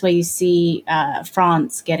 And that's where you see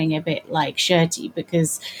France getting a bit like shirty,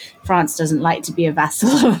 because France doesn't like to be a vassal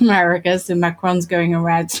of America. So Macron's going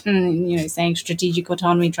around, saying strategic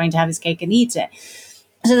autonomy, trying to have his cake and eat it.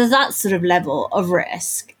 So there's that sort of level of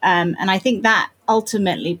risk. And I think that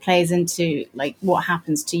ultimately plays into like what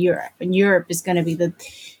happens to Europe. And Europe is going to be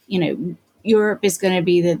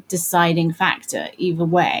the deciding factor either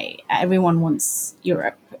way. Everyone wants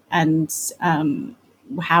Europe, and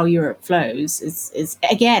how Europe flows is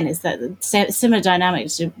that similar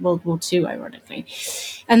dynamics to World War II, ironically.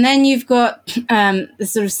 And then you've got the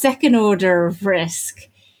sort of second order of risk,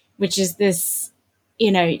 which is this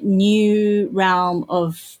new realm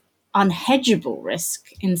of unhedgeable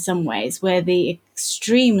risk in some ways, where the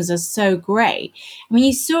extremes are so great.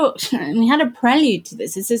 You saw, we had a prelude to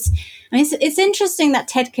this. It's interesting that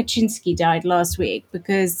Ted Kaczynski died last week,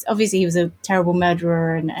 because obviously he was a terrible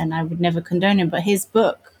murderer and I would never condone him. But his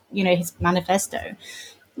book, his manifesto,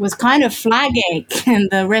 was kind of flagging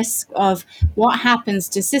the risk of what happens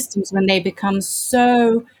to systems when they become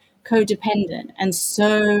so codependent, and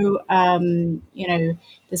so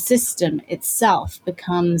the system itself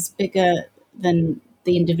becomes bigger than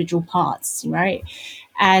the individual parts, right?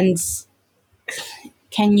 And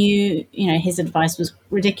can you his advice was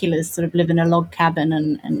ridiculous, sort of live in a log cabin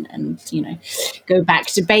and go back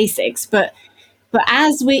to basics, but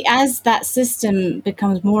as that system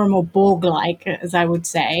becomes more and more Borg-like, as I would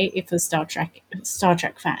say, if for Star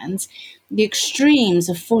Trek fans, the extremes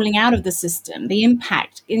of falling out of the system, the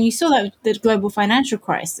impact, and you saw that with the global financial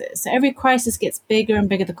crisis. So every crisis gets bigger and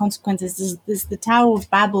bigger. The consequences, there's the Tower of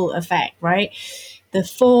Babel effect, right? The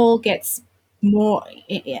fall gets more,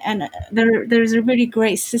 and there's a really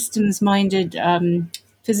great systems-minded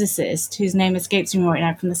physicist whose name escapes me right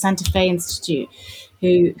now, from the Santa Fe Institute,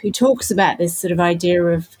 who talks about this sort of idea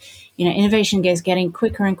of, innovation is getting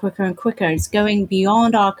quicker and quicker and quicker. It's going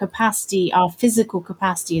beyond our capacity, our physical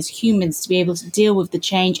capacity as humans, to be able to deal with the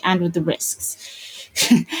change and with the risks.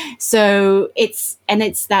 So it's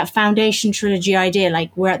that foundation trilogy idea, like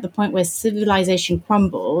we're at the point where civilization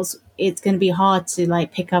crumbles, it's going to be hard to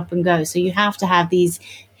like pick up and go. So you have to have these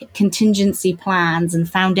contingency plans and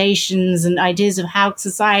foundations and ideas of how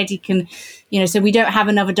society can, so we don't have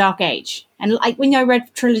another dark age. And like when I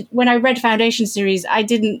read Foundation series, I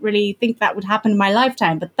didn't really think that would happen in my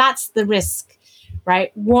lifetime, but that's the risk,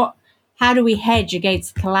 right? How do we hedge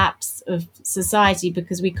against the collapse of society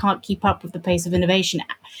because we can't keep up with the pace of innovation?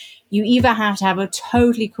 You either have to have a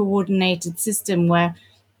totally coordinated system where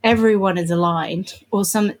everyone is aligned, or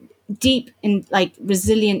deep in like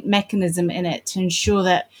resilient mechanism in it to ensure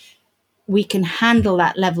that we can handle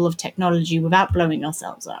that level of technology without blowing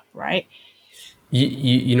ourselves up, right?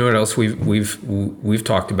 You know what else we've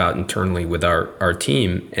talked about internally with our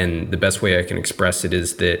team, and the best way I can express it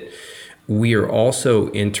is that we are also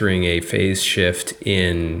entering a phase shift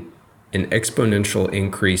in an exponential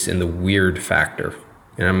increase in the weird factor.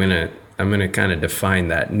 And I'm gonna kind of define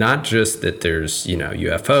that. Not just that there's, you know,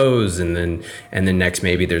 UFOs and then next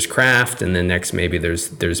maybe there's craft and then next maybe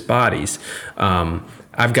there's bodies.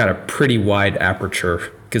 I've got a pretty wide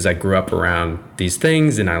aperture because I grew up around these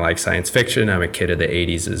things and I like science fiction. I'm a kid of the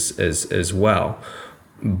 80s as well.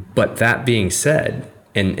 But that being said,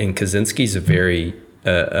 and Kaczynski's a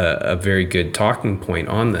very good talking point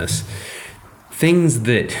on this. Things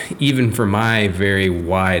that even for my very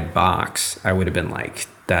wide box, I would have been like,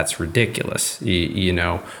 that's ridiculous. You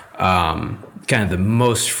know, kind of the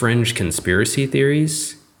most fringe conspiracy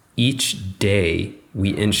theories, each day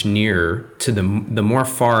we inch nearer to the more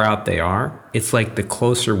far out they are, it's like the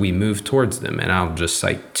closer we move towards them. And I'll just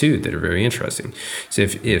cite two that are very interesting. So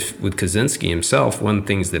if with Kaczynski himself, one of the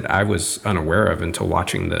things that I was unaware of until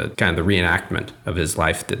watching the kind of the reenactment of his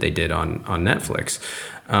life that they did on Netflix,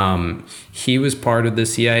 he was part of the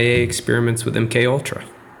CIA experiments with MK Ultra.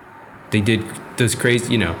 They did this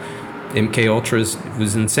crazy, you know, MK Ultra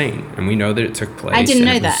was insane, and we know that it took place. I didn't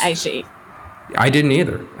know that actually. I didn't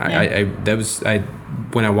either. Yeah. I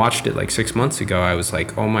when I watched it like 6 months ago, I was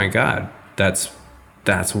like, oh my God, that's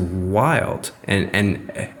wild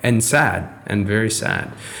and sad and very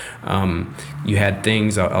sad. You had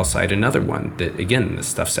things, I'll cite another one that, again, this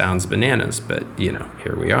stuff sounds bananas, but you know,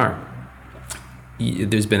 here we are.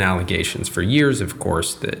 There's been allegations for years, of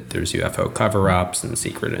course, that there's UFO cover-ups and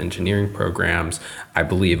secret engineering programs. I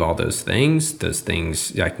believe all those things,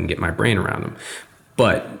 I can get my brain around them.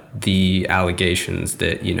 But the allegations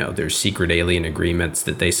that, you know, there's secret alien agreements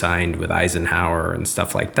that they signed with Eisenhower and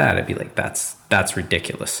stuff like that, I'd be like, that's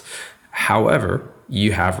ridiculous. However,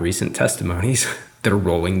 you have recent testimonies that are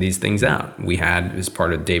rolling these things out. We had, as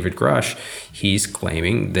part of David Grush, he's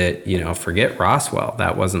claiming that, you know, forget Roswell,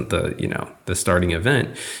 that wasn't the starting event.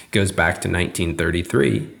 It goes back to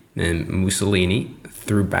 1933, and Mussolini,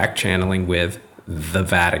 through back channeling with the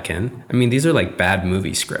Vatican. I mean, these are like bad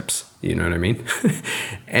movie scripts. You know what I mean?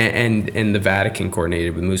 and the Vatican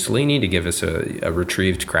coordinated with Mussolini to give us a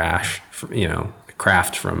retrieved craft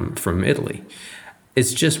from Italy.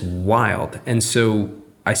 It's just wild. And so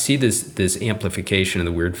I see this amplification of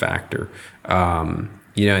the weird factor.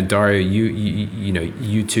 You know, and Dario, you know,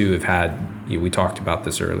 you two have had, you know, we talked about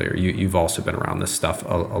this earlier. You've also been around this stuff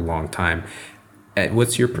a long time.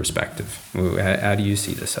 What's your perspective? How do you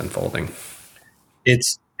see this unfolding?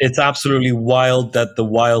 It's absolutely wild that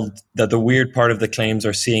the weird part of the claims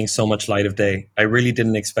are seeing so much light of day. I really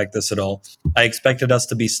didn't expect this at all. I expected us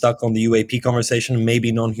to be stuck on the UAP conversation,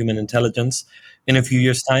 maybe non-human intelligence, in a few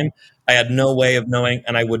years' time. I had no way of knowing,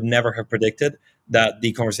 and I would never have predicted that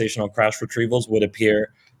the conversation on crash retrievals would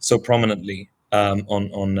appear so prominently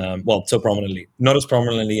so prominently, not as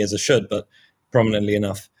prominently as it should, but prominently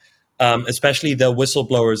enough. Especially the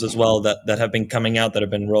whistleblowers as well that have been coming out, that have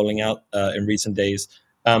been rolling out in recent days.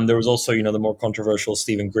 There was also, you know, the more controversial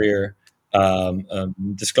Stephen Greer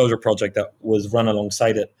disclosure project that was run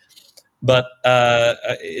alongside it. But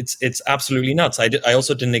it's absolutely nuts. I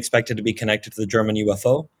also didn't expect it to be connected to the German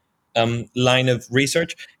UFO line of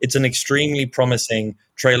research. It's an extremely promising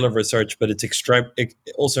trail of research, but it's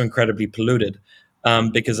also incredibly polluted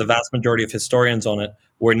because the vast majority of historians on it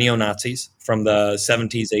were neo-Nazis from the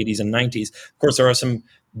 70s, 80s, and 90s. Of course, there are some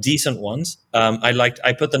decent ones.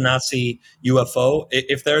 I put the Nazi UFO,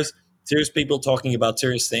 if there's serious people talking about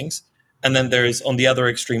serious things, and then there's, on the other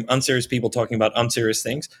extreme, unserious people talking about unserious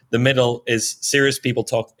things. The middle is serious people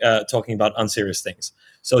talking about unserious things.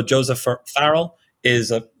 So Joseph Farrell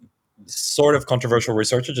is a sort of controversial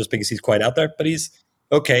researcher just because he's quite out there, but he's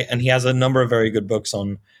okay. And he has a number of very good books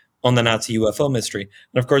on the Nazi UFO mystery.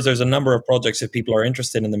 And of course, there's a number of projects. If people are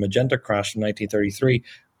interested in the Magenta crash in 1933,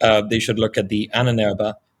 they should look at the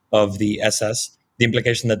Ahnenerbe of the SS, the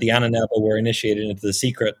implication that the Ahnenerbe were initiated into the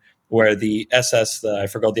secret, where the SS, I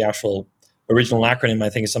forgot the actual original acronym, I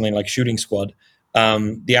think is something like Shooting Squad.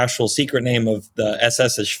 The actual secret name of the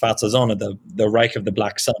SS is Schwarze Sonne, the Reich of the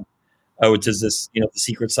Black Sun, which is this, you know, the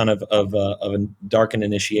secret son of a darkened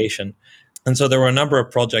initiation. And so there were a number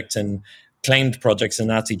of projects and claimed projects in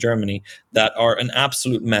Nazi Germany that are an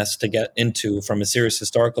absolute mess to get into from a serious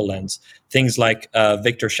historical lens. Things like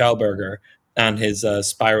Victor Schauberger and his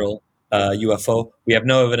spiral UFO. We have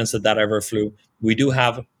no evidence that ever flew. We do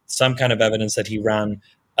have some kind of evidence that he ran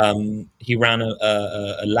he ran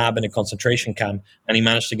a lab in a concentration camp, and he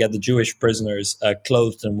managed to get the Jewish prisoners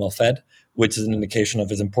clothed and well fed, which is an indication of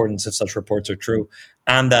his importance if such reports are true.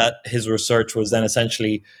 And that his research was then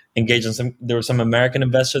essentially engaged in there were some American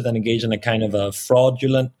investors that engaged in a kind of a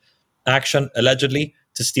fraudulent action, allegedly,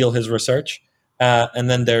 to steal his research. And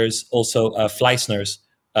then there's also Fleissner's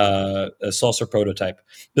a saucer prototype.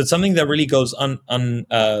 But something that really goes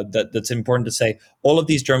that's important to say, all of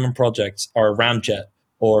these German projects are ramjet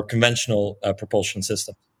or conventional propulsion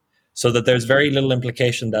systems. So that there's very little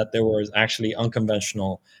implication that there was actually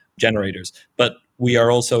unconventional generators. But we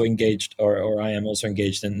are also engaged, or I am also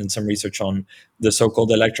engaged in some research on the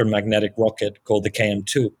so-called electromagnetic rocket called the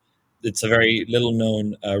KM2. It's a very little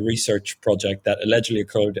known research project that allegedly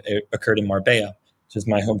occurred in Marbella, which is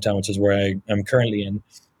my hometown, which is where I am currently in,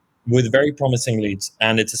 with very promising leads.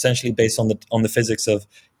 And it's essentially based on the physics of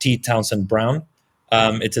T. Townsend Brown.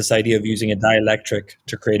 It's this idea of using a dielectric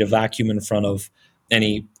to create a vacuum in front of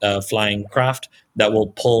any flying craft that will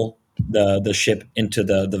pull the ship into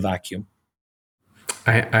the vacuum.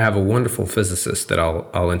 I have a wonderful physicist that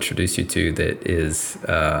I'll introduce you to. That is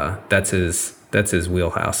that's his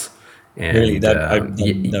wheelhouse. And, really, that'd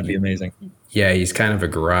be amazing. Yeah, he's kind of a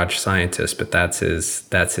garage scientist, but that's his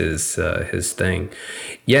thing.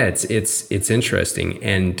 Yeah, it's interesting,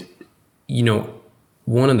 and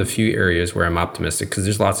one of the few areas where I'm optimistic, because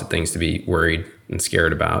there's lots of things to be worried and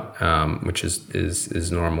scared about, which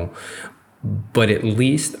is normal. But at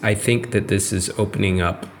least I think that this is opening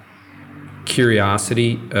up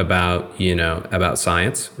curiosity about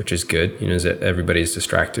science, which is good. Everybody's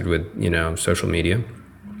distracted with social media,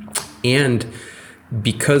 and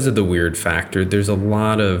because of the weird factor, there's a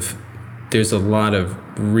lot of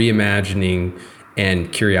reimagining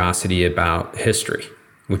and curiosity about history,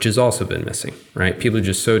 which has also been missing, right? People are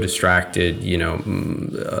just so distracted.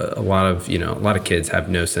 A lot of kids have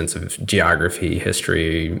no sense of geography,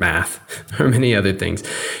 history, math, or many other things.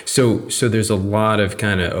 So there's a lot of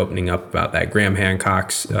kind of opening up about that. Graham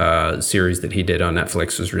Hancock's series that he did on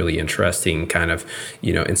Netflix was really interesting, kind of,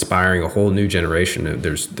 inspiring a whole new generation.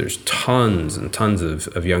 There's tons and tons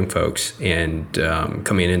of young folks and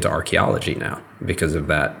coming into archaeology now because of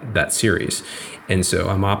that series. And so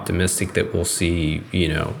I'm optimistic that we'll see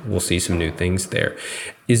some new things there.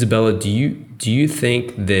 Izabella, do you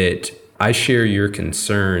think that I share your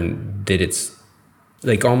concern that it's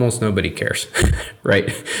like almost nobody cares,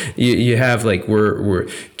 right? You have like we're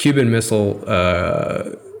Cuban Missile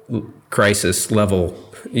Crisis level,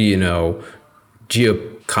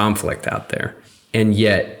 geo conflict out there, and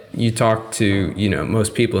yet you talk to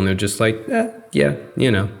most people and they're just like, yeah,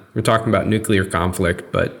 we're talking about nuclear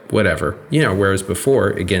conflict, but whatever. Whereas before,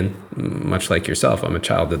 again, much like yourself, I'm a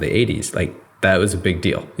child of the 80s. Like, that was a big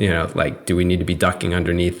deal. Like, do we need to be ducking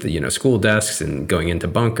underneath the, school desks and going into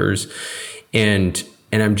bunkers? And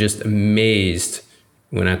I'm just amazed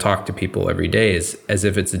when I talk to people every day as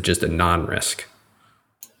if it's just a non-risk.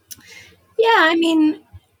 Yeah, I mean,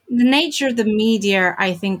 the nature of the media,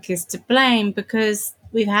 I think, is to blame because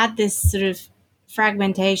we've had this sort of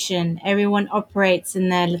fragmentation. Everyone operates in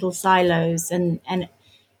their little silos, and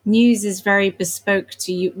news is very bespoke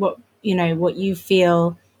to you, what you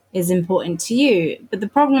feel is important to you. But the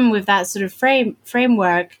problem with that sort of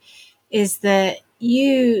framework is that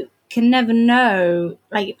you can never know,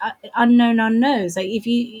 like, unknown unknowns. Like, if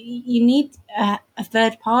you need a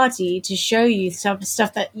third party to show you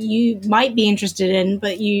stuff that you might be interested in,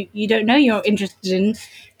 but you don't know you're interested in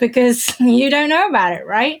because you don't know about it,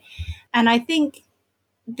 right? And I think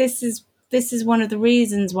this is one of the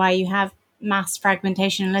reasons why you have mass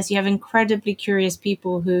fragmentation, unless you have incredibly curious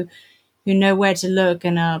people who know where to look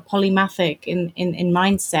and are polymathic in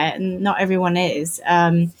mindset, and not everyone is.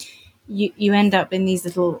 You end up in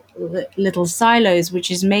these little silos,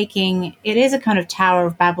 which is making it is a kind of Tower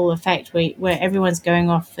of Babel effect where everyone's going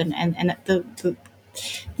off, and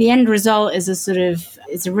the end result is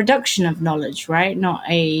it's a reduction of knowledge, right? Not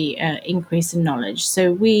a increase in knowledge.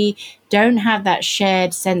 So we don't have that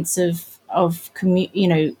shared sense of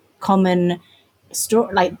common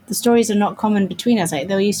story. Like, the stories are not common between us. Like,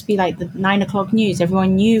 there used to be like the 9 o'clock news.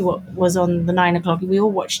 Everyone knew what was on the 9 o'clock. We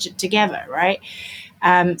all watched it together, right?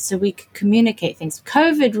 So we could communicate things.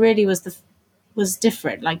 COVID really was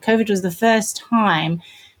different. Like, COVID was the first time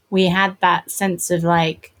we had that sense of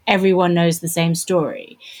like everyone knows the same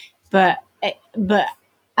story. But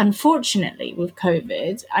unfortunately with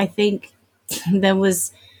COVID, I think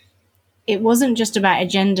it wasn't just about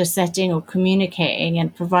agenda setting or communicating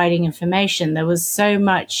and providing information. There was so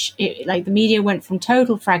much, like, the media went from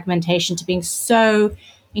total fragmentation to being so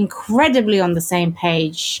incredibly on the same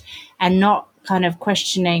page and not kind of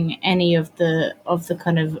questioning any of the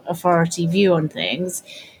kind of authority view on things.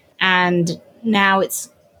 And now it's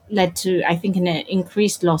led to, I think, an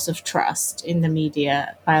increased loss of trust in the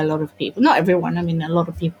media by a lot of people. Not everyone. I mean, a lot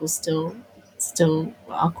of people still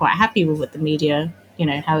are quite happy with what the media,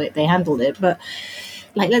 how they handled it. But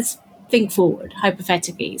like, let's think forward,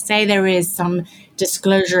 hypothetically. Say there is some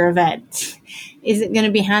disclosure event. Is it going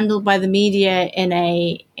to be handled by the media in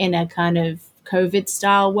a kind of COVID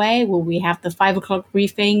style way? Will we have the 5 o'clock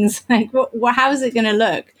briefings? Like, how is it going to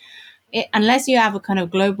look? Unless you have a kind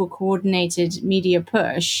of global coordinated media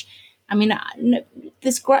push. I mean,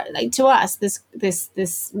 this, like, to us,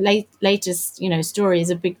 this latest story is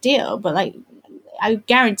a big deal. But like, I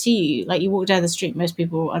guarantee you, like, you walk down the street, most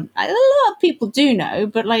people, a lot of people do know,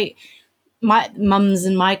 but like my mums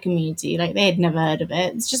in my community, like, they had never heard of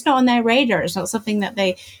it. It's just not on their radar. It's not something that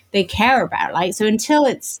they care about. Like, so until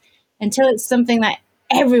it's something that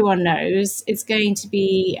everyone knows, it's going to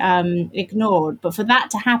be ignored. But for that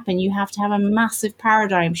to happen, you have to have a massive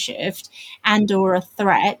paradigm shift or a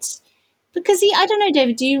threat. Because I don't know,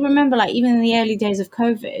 David, do you remember, like, even in the early days of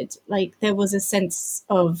COVID, like, there was a sense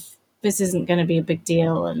of this isn't going to be a big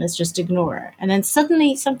deal and let's just ignore it. And then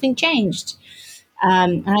suddenly something changed.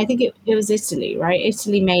 And I think it was Italy, right?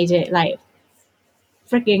 Italy made it like,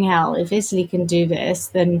 freaking hell, if Italy can do this,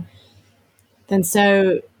 then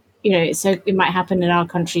so it might happen in our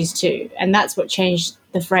countries too. And that's what changed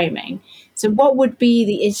the framing. So what would be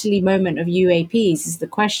the Italy moment of UAPs is the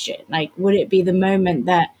question. Like, would it be the moment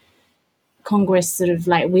that Congress sort of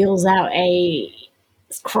like wheels out a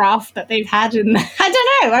craft that they've had in I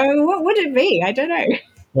don't know. I mean, what would it be? I don't know.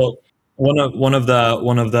 Well, one of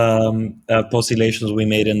the postulations we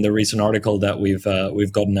made in the recent article that we've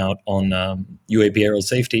gotten out on UAP aerial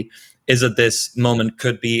safety is that this moment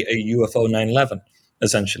could be a UFO 9/11,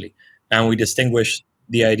 essentially, and we distinguish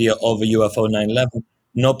the idea of a UFO 9/11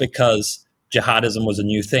 not because jihadism was a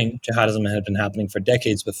new thing. Jihadism had been happening for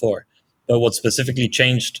decades before, but what specifically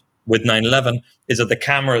changed with 9/11 is that the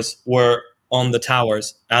cameras were on the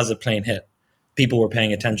towers as the plane hit. People were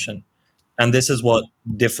paying attention. And this is what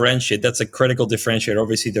differentiates. That's a critical differentiator.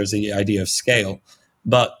 Obviously, there's the idea of scale,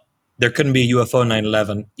 but there couldn't be a UFO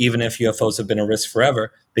 9/11, even if UFOs have been a risk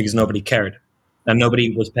forever, because nobody cared and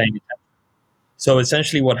nobody was paying attention. So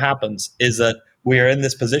essentially what happens is that we are in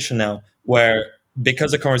this position now where,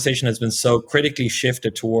 because the conversation has been so critically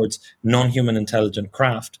shifted towards non-human intelligent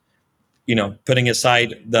craft, putting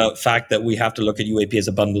aside the fact that we have to look at UAP as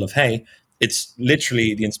a bundle of hay, it's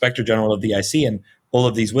literally the Inspector General of the IC and all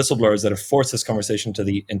of these whistleblowers that have forced this conversation to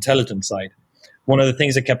the intelligence side. One of the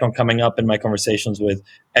things that kept on coming up in my conversations with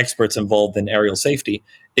experts involved in aerial safety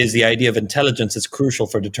is the idea of intelligence is crucial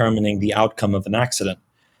for determining the outcome of an accident.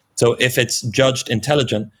 So if it's judged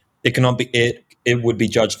intelligent, it cannot be it would be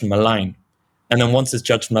judged malign. And then once it's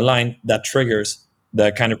judged malign, that triggers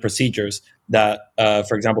the kind of procedures that,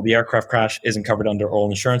 for example, the aircraft crash isn't covered under all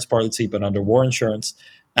insurance policy, but under war insurance.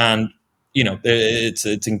 And,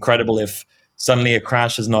 it's incredible if suddenly a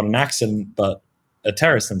crash is not an accident, but a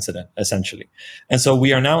terrorist incident, essentially. And so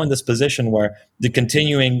we are now in this position where the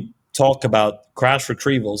continuing talk about crash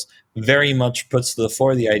retrievals very much puts to the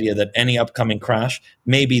fore the idea that any upcoming crash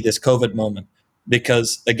may be this COVID moment.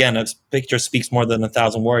 Because, again, a picture speaks more than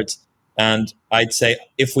 1,000 words. And I'd say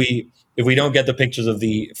if we don't get the pictures of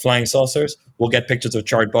the flying saucers, we'll get pictures of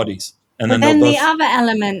charred bodies. And then the other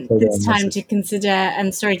element that's time to consider,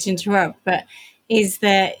 and sorry to interrupt, but is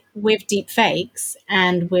that with deep fakes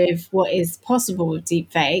and with what is possible with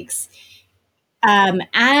deep fakes,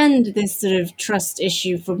 and this sort of trust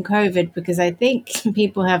issue from COVID, because I think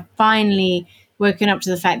people have finally woken up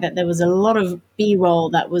to the fact that there was a lot of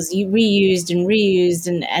B-roll that was reused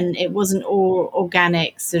and it wasn't all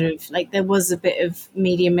organic, sort of like there was a bit of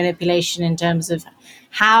media manipulation in terms of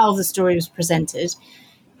how the story was presented.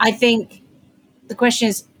 I think the question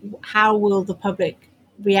is, how will the public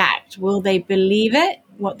react? Will they believe it,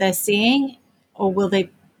 what they're seeing, or will they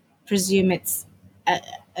presume it's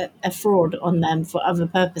a fraud on them for other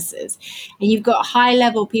purposes? And you've got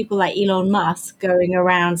high-level people like Elon Musk going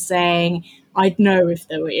around saying, I'd know if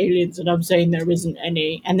there were aliens, and I'm saying there isn't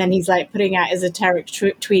any. And then he's like putting out esoteric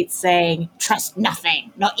tweets saying, trust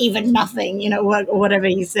nothing, not even nothing, or whatever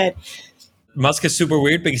he said. Musk is super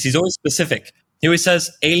weird because he's always specific. He always says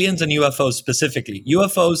aliens and UFOs specifically.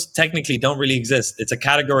 UFOs technically don't really exist. It's a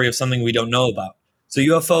category of something we don't know about. So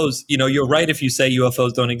UFOs, you're right if you say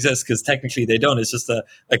UFOs don't exist, because technically they don't. It's just a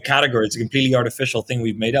category. It's a completely artificial thing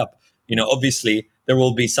we've made up. Obviously there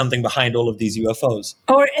will be something behind all of these UFOs.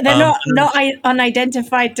 Or they're not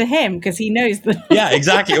unidentified to him because he knows them. Yeah,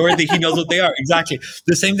 exactly. Or he knows what they are. Exactly.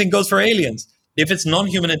 The same thing goes for aliens. if it's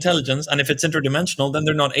non-human intelligence and if it's interdimensional, then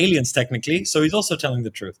they're not aliens technically. So he's also telling the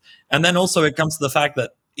truth. And then also it comes to the fact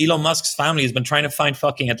that Elon Musk's family has been trying to find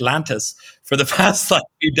fucking Atlantis for the past like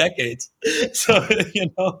few decades. So,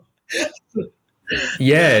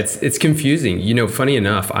 Yeah, it's confusing. Funny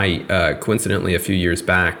enough, I coincidentally a few years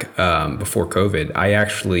back, before COVID, I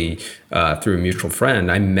actually through a mutual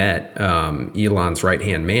friend, I met Elon's right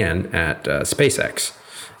hand man at SpaceX,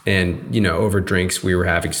 and over drinks we were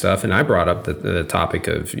having stuff, and I brought up the topic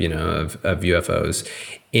of of UFOs,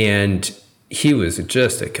 and he was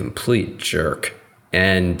just a complete jerk,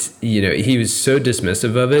 and he was so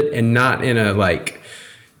dismissive of it, and not in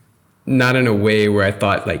a way where I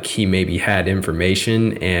thought like he maybe had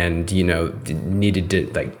information and needed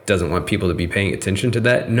to doesn't want people to be paying attention to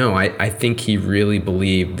that. No, I think he really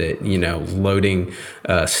believed that loading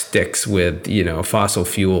sticks with fossil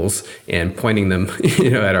fuels and pointing them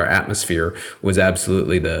at our atmosphere was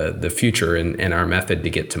absolutely the future and our method to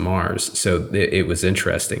get to Mars. So it was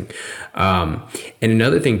interesting. And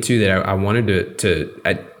another thing too that I wanted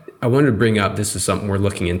I wanted to bring up, this is something we're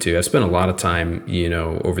looking into. I've spent a lot of time,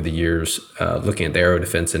 over the years, looking at the aero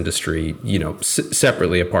defense industry,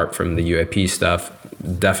 separately apart from the UAP stuff,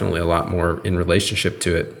 definitely a lot more in relationship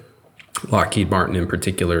to it. Lockheed Martin in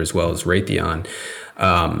particular, as well as Raytheon.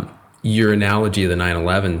 Your analogy of the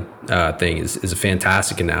 9/11 thing is a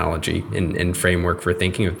fantastic analogy and framework for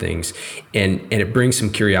thinking of things, and it brings some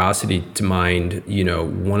curiosity to mind.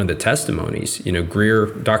 One of the testimonies,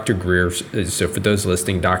 Dr. Greer. So for those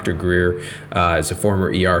listening, Dr. Greer is a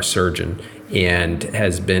former ER surgeon and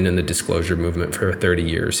has been in the disclosure movement for 30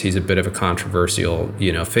 years. He's a bit of a controversial,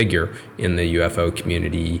 figure in the UFO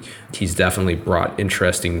community. He's definitely brought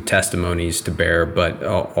interesting testimonies to bear, but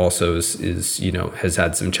also has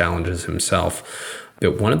had some challenges himself.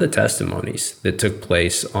 But one of the testimonies that took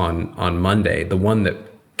place on Monday, the one that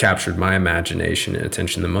captured my imagination and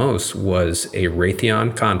attention the most, was a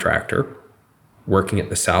Raytheon contractor working at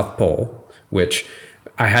the South Pole, which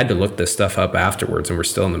I had to look this stuff up afterwards, and we're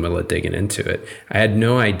still in the middle of digging into it. I had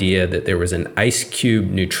no idea that there was an ice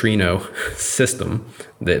cube neutrino system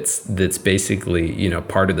that's basically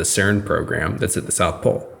part of the CERN program that's at the South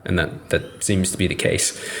Pole, and that seems to be the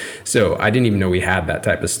case. So I didn't even know we had that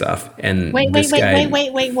type of stuff. And wait,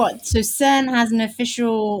 what? So CERN has an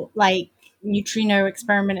official neutrino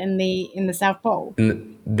experiment in the South Pole?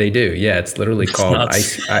 They do, yeah. It's literally called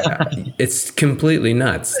ice. It's completely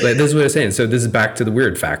nuts. This is what I'm saying. So this is back to the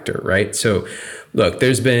weird factor, right? So look,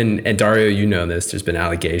 there's been, and Dario, there's been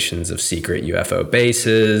allegations of secret UFO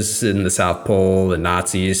bases in the South Pole. The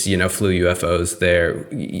Nazis, flew UFOs there.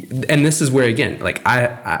 And this is where, again,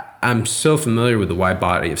 I'm so familiar with the wide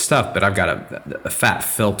body of stuff, but I've got a fat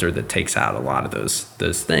filter that takes out a lot of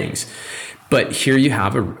those things. But here you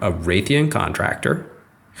have a Raytheon contractor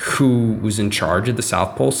who was in charge of the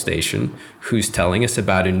South Pole Station, who's telling us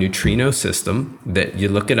about a neutrino system that you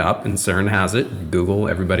look it up, and CERN has it. Google,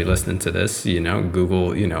 everybody listening to this,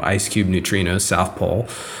 Google, ice cube neutrinos, South Pole.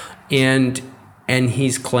 And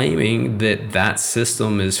he's claiming that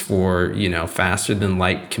system is for, faster than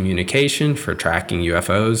light communication, for tracking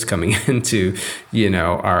UFOs coming into,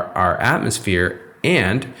 our atmosphere.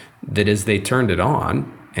 And that as they turned it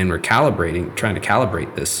on, and we're trying to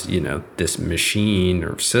calibrate this, this machine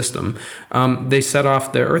or system, they set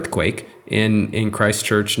off the earthquake in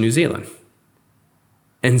Christchurch, New Zealand.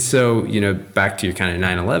 And so, back to your kind of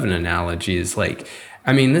 9/11 analogy is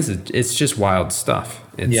it's just wild stuff.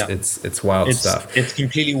 It's wild stuff. It's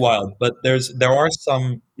completely wild, but there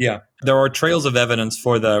are trails of evidence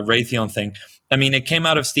for the Raytheon thing. I mean, it came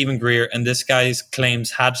out of Stephen Greer, and this guy's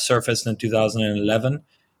claims had surfaced in 2011.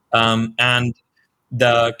 And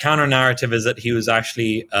the counter narrative is that he was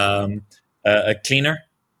actually a cleaner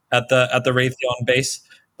at the Raytheon base,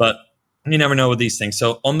 but you never know with these things.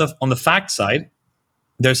 So on the fact side,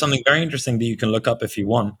 there's something very interesting that you can look up if you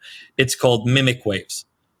want. It's called MIMIC waves.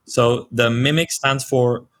 So the MIMIC stands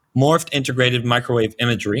for Morphed Integrated Microwave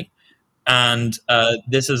Imagery, and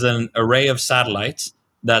this is an array of satellites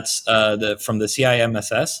that's from the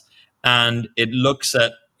CIMSS, and it looks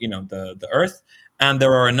at the Earth. And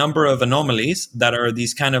there are a number of anomalies that are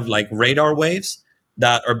these kind of radar waves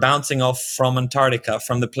that are bouncing off from Antarctica,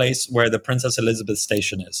 from the place where the Princess Elizabeth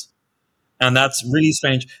Station is. And that's really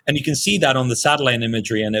strange. And you can see that on the satellite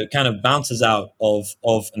imagery, and it kind of bounces out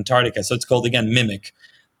of Antarctica. So it's called, again, MIMIC.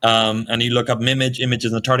 And you look up images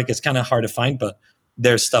in Antarctica, it's kind of hard to find, but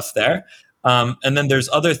there's stuff there. And then there's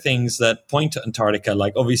other things that point to Antarctica.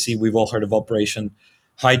 Obviously, we've all heard of Operation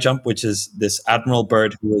High Jump, which is this Admiral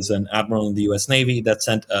Byrd, who was an admiral in the U.S. Navy, that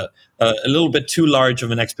sent a little bit too large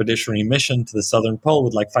of an expeditionary mission to the Southern Pole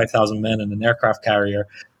with 5,000 men and an aircraft carrier.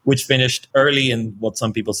 which finished early in what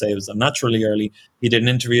some people say was unnaturally early. He did an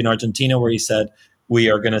interview in Argentina where he said, we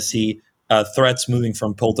are going to see threats moving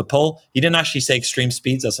from pole to pole. He didn't actually say extreme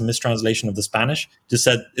speeds. That's a mistranslation of the Spanish. Just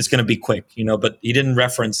said it's going to be quick, but he didn't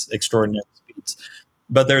reference extraordinary speeds.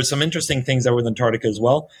 But there's some interesting things that were in Antarctica as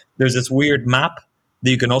well. There's this weird map that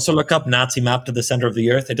you can also look up, Nazi map to the center of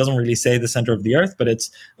the Earth. It doesn't really say the center of the Earth, but it's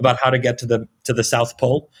about how to get to the South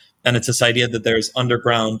Pole. And it's this idea that there's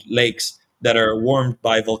underground lakes that are warmed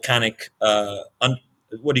by volcanic, like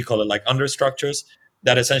understructures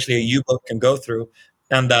that essentially a U-boat can go through.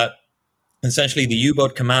 And that essentially the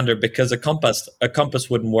U-boat commander, because a compass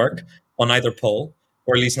wouldn't work on either pole,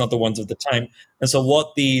 or at least not the ones of the time. And so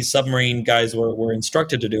what the submarine guys were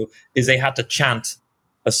instructed to do is they had to chant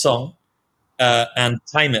a song and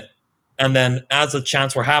time it. And then as the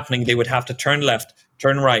chants were happening, they would have to turn left,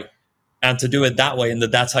 turn right, and to do it that way. And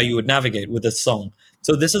that's how you would navigate with a song.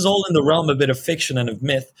 So this is all in the realm a bit of fiction and of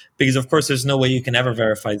myth, because of course there's no way you can ever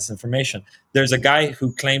verify this information. There's a guy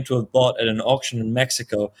who claimed to have bought at an auction in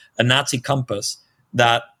Mexico a Nazi compass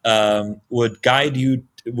that would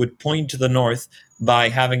point to the north by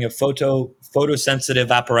having a photosensitive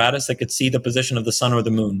apparatus that could see the position of the sun or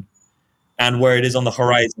the moon and where it is on the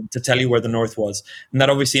horizon to tell you where the north was. And that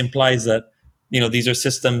obviously implies that, these are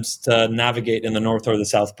systems to navigate in the North or the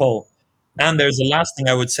South Pole. And there's the last thing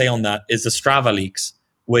I would say on that is the Strava leaks,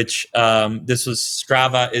 which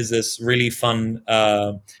Strava is this really fun,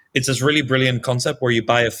 it's this really brilliant concept where you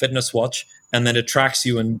buy a fitness watch and then it tracks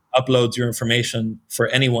you and uploads your information for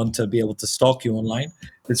anyone to be able to stalk you online.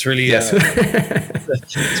 It's really, yes.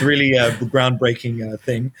 it's really a groundbreaking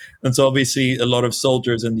thing. And so obviously a lot of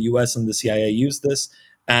soldiers in the US and the CIA used this.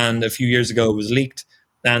 And a few years ago it was leaked.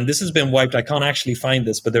 And this has been wiped. I can't actually find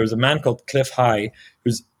this, but there was a man called Cliff High,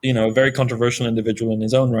 who's a very controversial individual in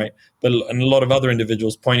his own right, and a lot of other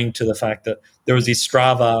individuals pointing to the fact that there was these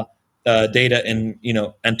Strava data in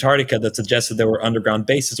Antarctica that suggested there were underground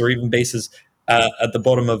bases or even bases at the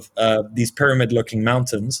bottom of these pyramid-looking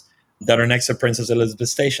mountains that are next to Princess Elizabeth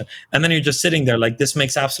Station. And then you're just sitting there like, this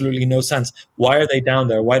makes absolutely no sense. Why are they down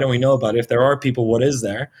there? Why don't we know about it? If there are people, what is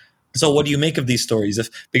there? So what do you make of these stories?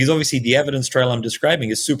 Because obviously the evidence trail I'm describing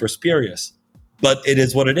is super spurious, but it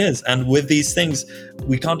is what it is. And with these things,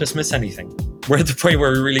 we can't dismiss anything. We're at the point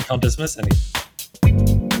where we really can't dismiss anything.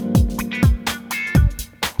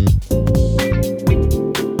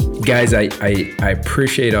 Guys, I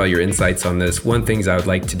appreciate all your insights on this. One thing I would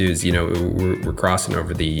like to do is, we're crossing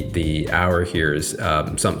over the hour here, is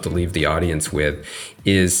something to leave the audience with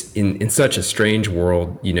is in such a strange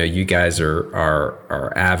world, you guys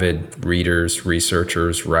are avid readers,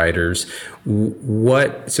 researchers, writers.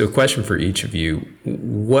 So a question for each of you,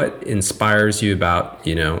 what inspires you about,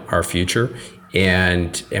 our future,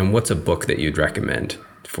 and what's a book that you'd recommend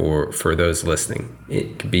for those listening?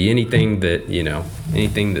 It could be anything that,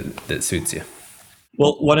 anything that suits you.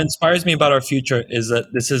 Well, what inspires me about our future is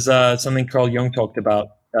that this is something Carl Jung talked about,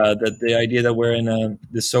 that the idea that we're in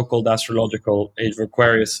this so-called astrological age of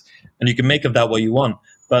Aquarius, and you can make of that what you want.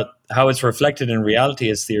 But how it's reflected in reality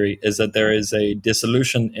as theory is that there is a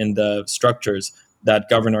dissolution in the structures that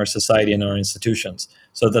govern our society and our institutions,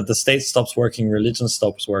 so that the state stops working, religion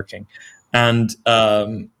stops working. And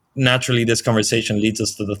naturally, this conversation leads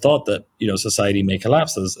us to the thought that society may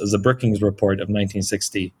collapse, as the Brookings report of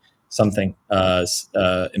 1960 something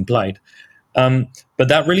implied. But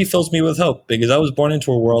that really fills me with hope, because I was born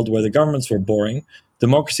into a world where the governments were boring,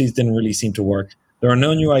 democracies didn't really seem to work, there are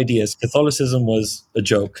no new ideas, Catholicism was a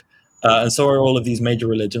joke, and so are all of these major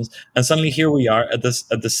religions. And suddenly here we are at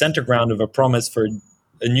the center ground of a promise for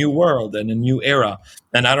a new world and a new era.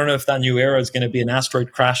 And I don't know if that new era is going to be an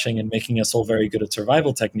asteroid crashing and making us all very good at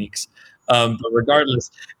survival techniques. But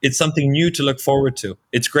regardless, it's something new to look forward to.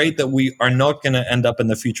 It's great that we are not going to end up in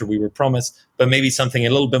the future we were promised, but maybe something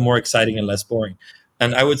a little bit more exciting and less boring.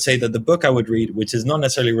 And I would say that the book I would read, which is not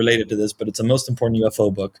necessarily related to this, but it's a most important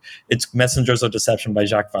UFO book, it's Messengers of Deception by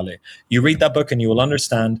Jacques Vallée. You read that book and you will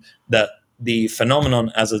understand that the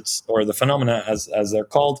phenomenon as they're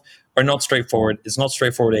called are not straightforward. It's not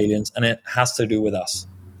straightforward aliens, and it has to do with us.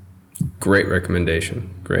 Great recommendation.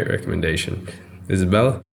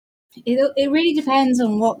 Izabella? It really depends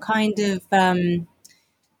on what kind of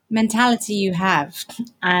mentality you have.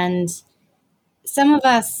 And some of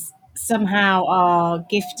us somehow are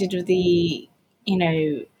gifted with the,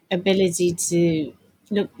 ability to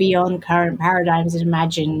look beyond current paradigms and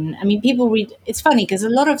imagine. I mean, people read, it's funny because a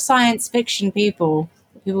lot of science fiction people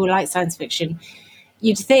who like science fiction,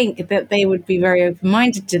 you'd think that they would be very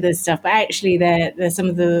open-minded to this stuff, but actually they're some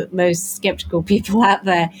of the most skeptical people out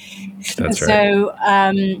there. That's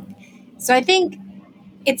right. So I think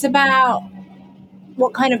it's about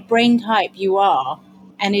what kind of brain type you are.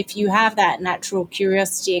 And if you have that natural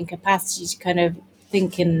curiosity and capacity to kind of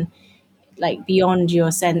think in like beyond your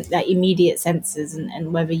like immediate senses,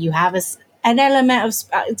 and whether you have an element of,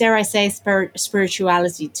 dare I say,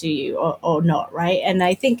 spirituality to you or not, right? And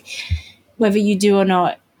I think whether you do or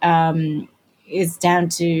not is down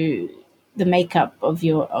to the makeup of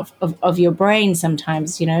your brain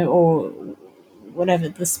sometimes, or whatever,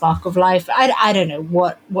 the spark of life. I don't know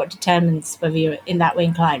what determines whether you're in that way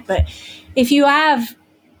inclined. But if you have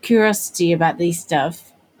curiosity about these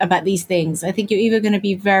things, I think you're either going to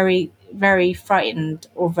be very, very frightened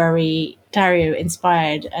or very Dario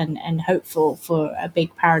inspired and hopeful for a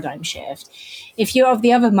big paradigm shift. If you're of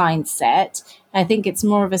the other mindset, I think it's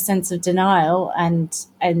more of a sense of denial, and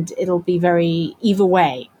it'll be very either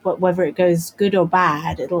way. But whether it goes good or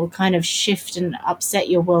bad, it'll kind of shift and upset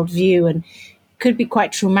your worldview and could be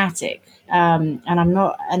quite traumatic. I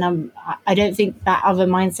don't think that other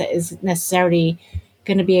mindset is necessarily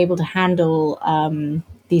going to be able to handle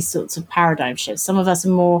these sorts of paradigm shifts. Some of us are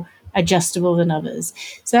more adjustable than others.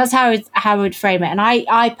 So that's how I would frame it. And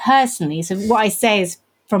I personally, so what I say is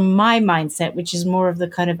from my mindset, which is more of the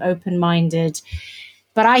kind of open-minded,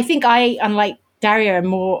 but I think I, unlike Dario, am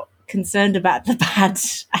more concerned about the bad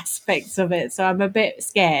aspects of it. So I'm a bit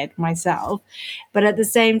scared myself. But at the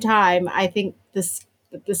same time, I think the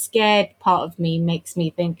scared part of me makes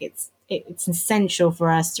me think it's essential for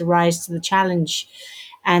us to rise to the challenge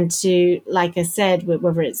and to, like I said,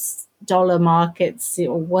 whether it's dollar markets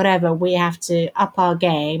or whatever, we have to up our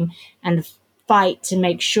game and fight to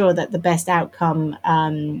make sure that the best outcome,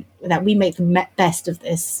 that we make the best of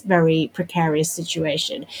this very precarious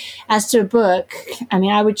situation. As to a book, I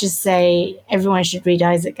mean, I would just say everyone should read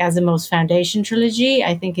Isaac Asimov's Foundation trilogy.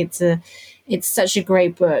 I think it's such a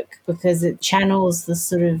great book because it channels the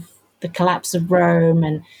sort of the collapse of Rome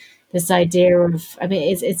and this idea of, I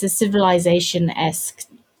mean, it's a civilization-esque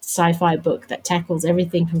sci-fi book that tackles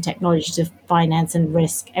everything from technology to finance and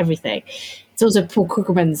risk, everything. It's also Paul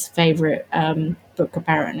Krugman's favorite book,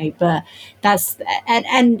 apparently. But that's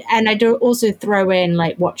and I do also throw in,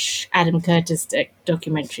 like, watch Adam Curtis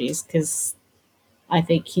documentaries, because I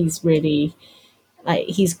think he's really, like,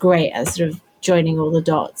 he's great at sort of joining all the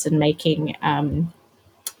dots and making kind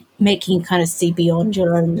of see beyond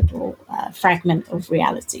your own little fragment of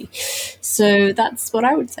reality. So that's what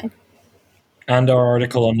I would say. And our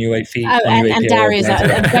article on UAP. Oh, and Dario's.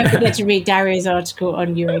 Don't forget to read Dario's article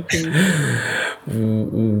on UAP.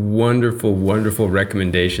 Wonderful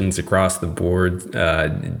recommendations across the board.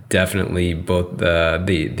 Definitely both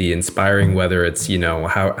the inspiring, whether it's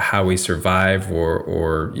how we survive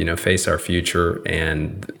or face our future,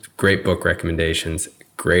 and great book recommendations.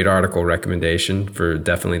 Great article recommendation for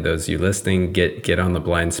definitely those of you listening. Get on the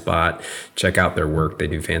Blind Spot. Check out their work. They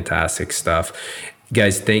do fantastic stuff.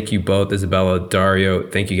 Guys, thank you both, Izabella, Dario.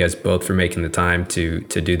 Thank you guys both for making the time to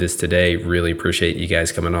do this today. Really appreciate you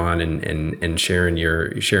guys coming on and sharing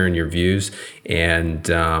your views, and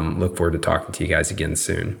look forward to talking to you guys again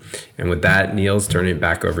soon. And with that, Niels, turning it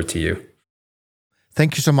back over to you.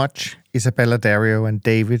 Thank you so much, Izabella, Dario, and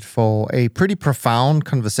David, for a pretty profound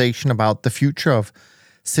conversation about the future of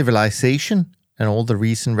civilization and all the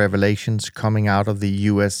recent revelations coming out of the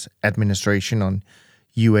US administration on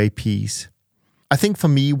UAPs. I think for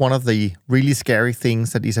me, one of the really scary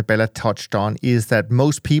things that Izabella touched on is that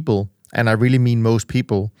most people, and I really mean most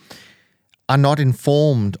people, are not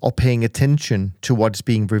informed or paying attention to what's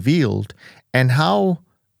being revealed. And how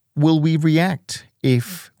will we react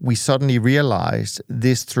if we suddenly realize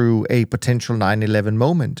this through a potential 9/11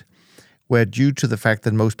 moment, where due to the fact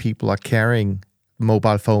that most people are carrying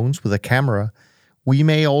mobile phones with a camera, we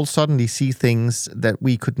may all suddenly see things that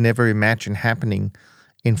we could never imagine happening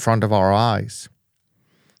in front of our eyes.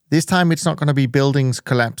 This time it's not going to be buildings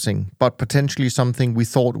collapsing, but potentially something we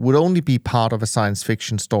thought would only be part of a science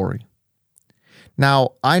fiction story. Now,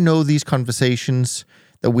 I know these conversations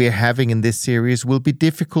that we're having in this series will be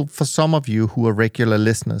difficult for some of you who are regular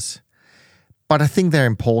listeners, but I think they're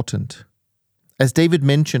important. As David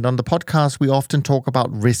mentioned on the podcast, we often talk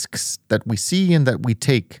about risks that we see and that we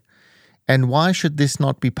take. And why should this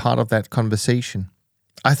not be part of that conversation?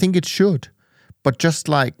 I think it should. But just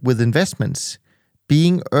like with investments,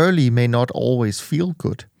 being early may not always feel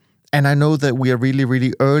good. And I know that we are really,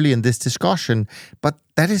 really early in this discussion, but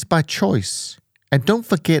that is by choice. And don't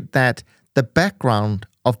forget that the background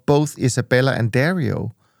of both Izabella and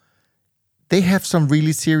Dario, they have some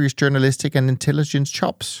really serious journalistic and intelligence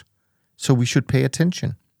chops. So we should pay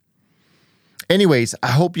attention. Anyways,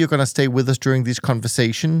 I hope you're going to stay with us during this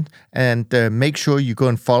conversation, and make sure you go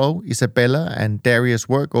and follow Izabella and Dario's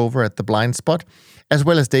work over at The Blind Spot, as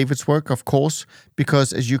well as David's work, of course,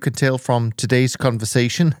 because as you can tell from today's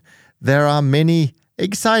conversation, there are many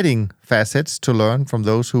exciting facets to learn from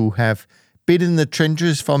those who have been in the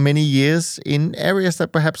trenches for many years in areas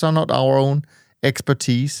that perhaps are not our own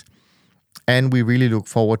expertise. And we really look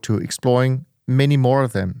forward to exploring many more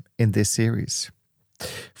of them in this series.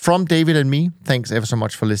 From David and me, thanks ever so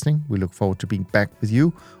much for listening. We look forward to being back with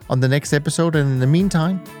you on the next episode. And in the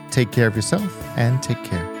meantime, take care of yourself and take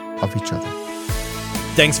care of each other.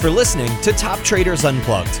 Thanks for listening to Top Traders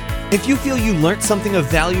Unplugged. If you feel you learned something of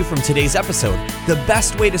value from today's episode, the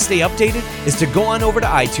best way to stay updated is to go on over to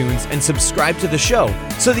iTunes and subscribe to the show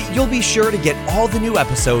so that you'll be sure to get all the new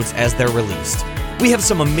episodes as they're released. We have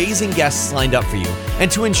some amazing guests lined up for you,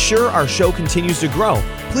 and to ensure our show continues to grow,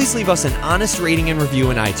 please leave us an honest rating and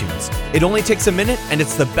review in iTunes. It only takes a minute, and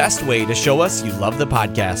it's the best way to show us you love the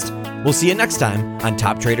podcast. We'll see you next time on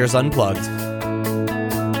Top Traders Unplugged.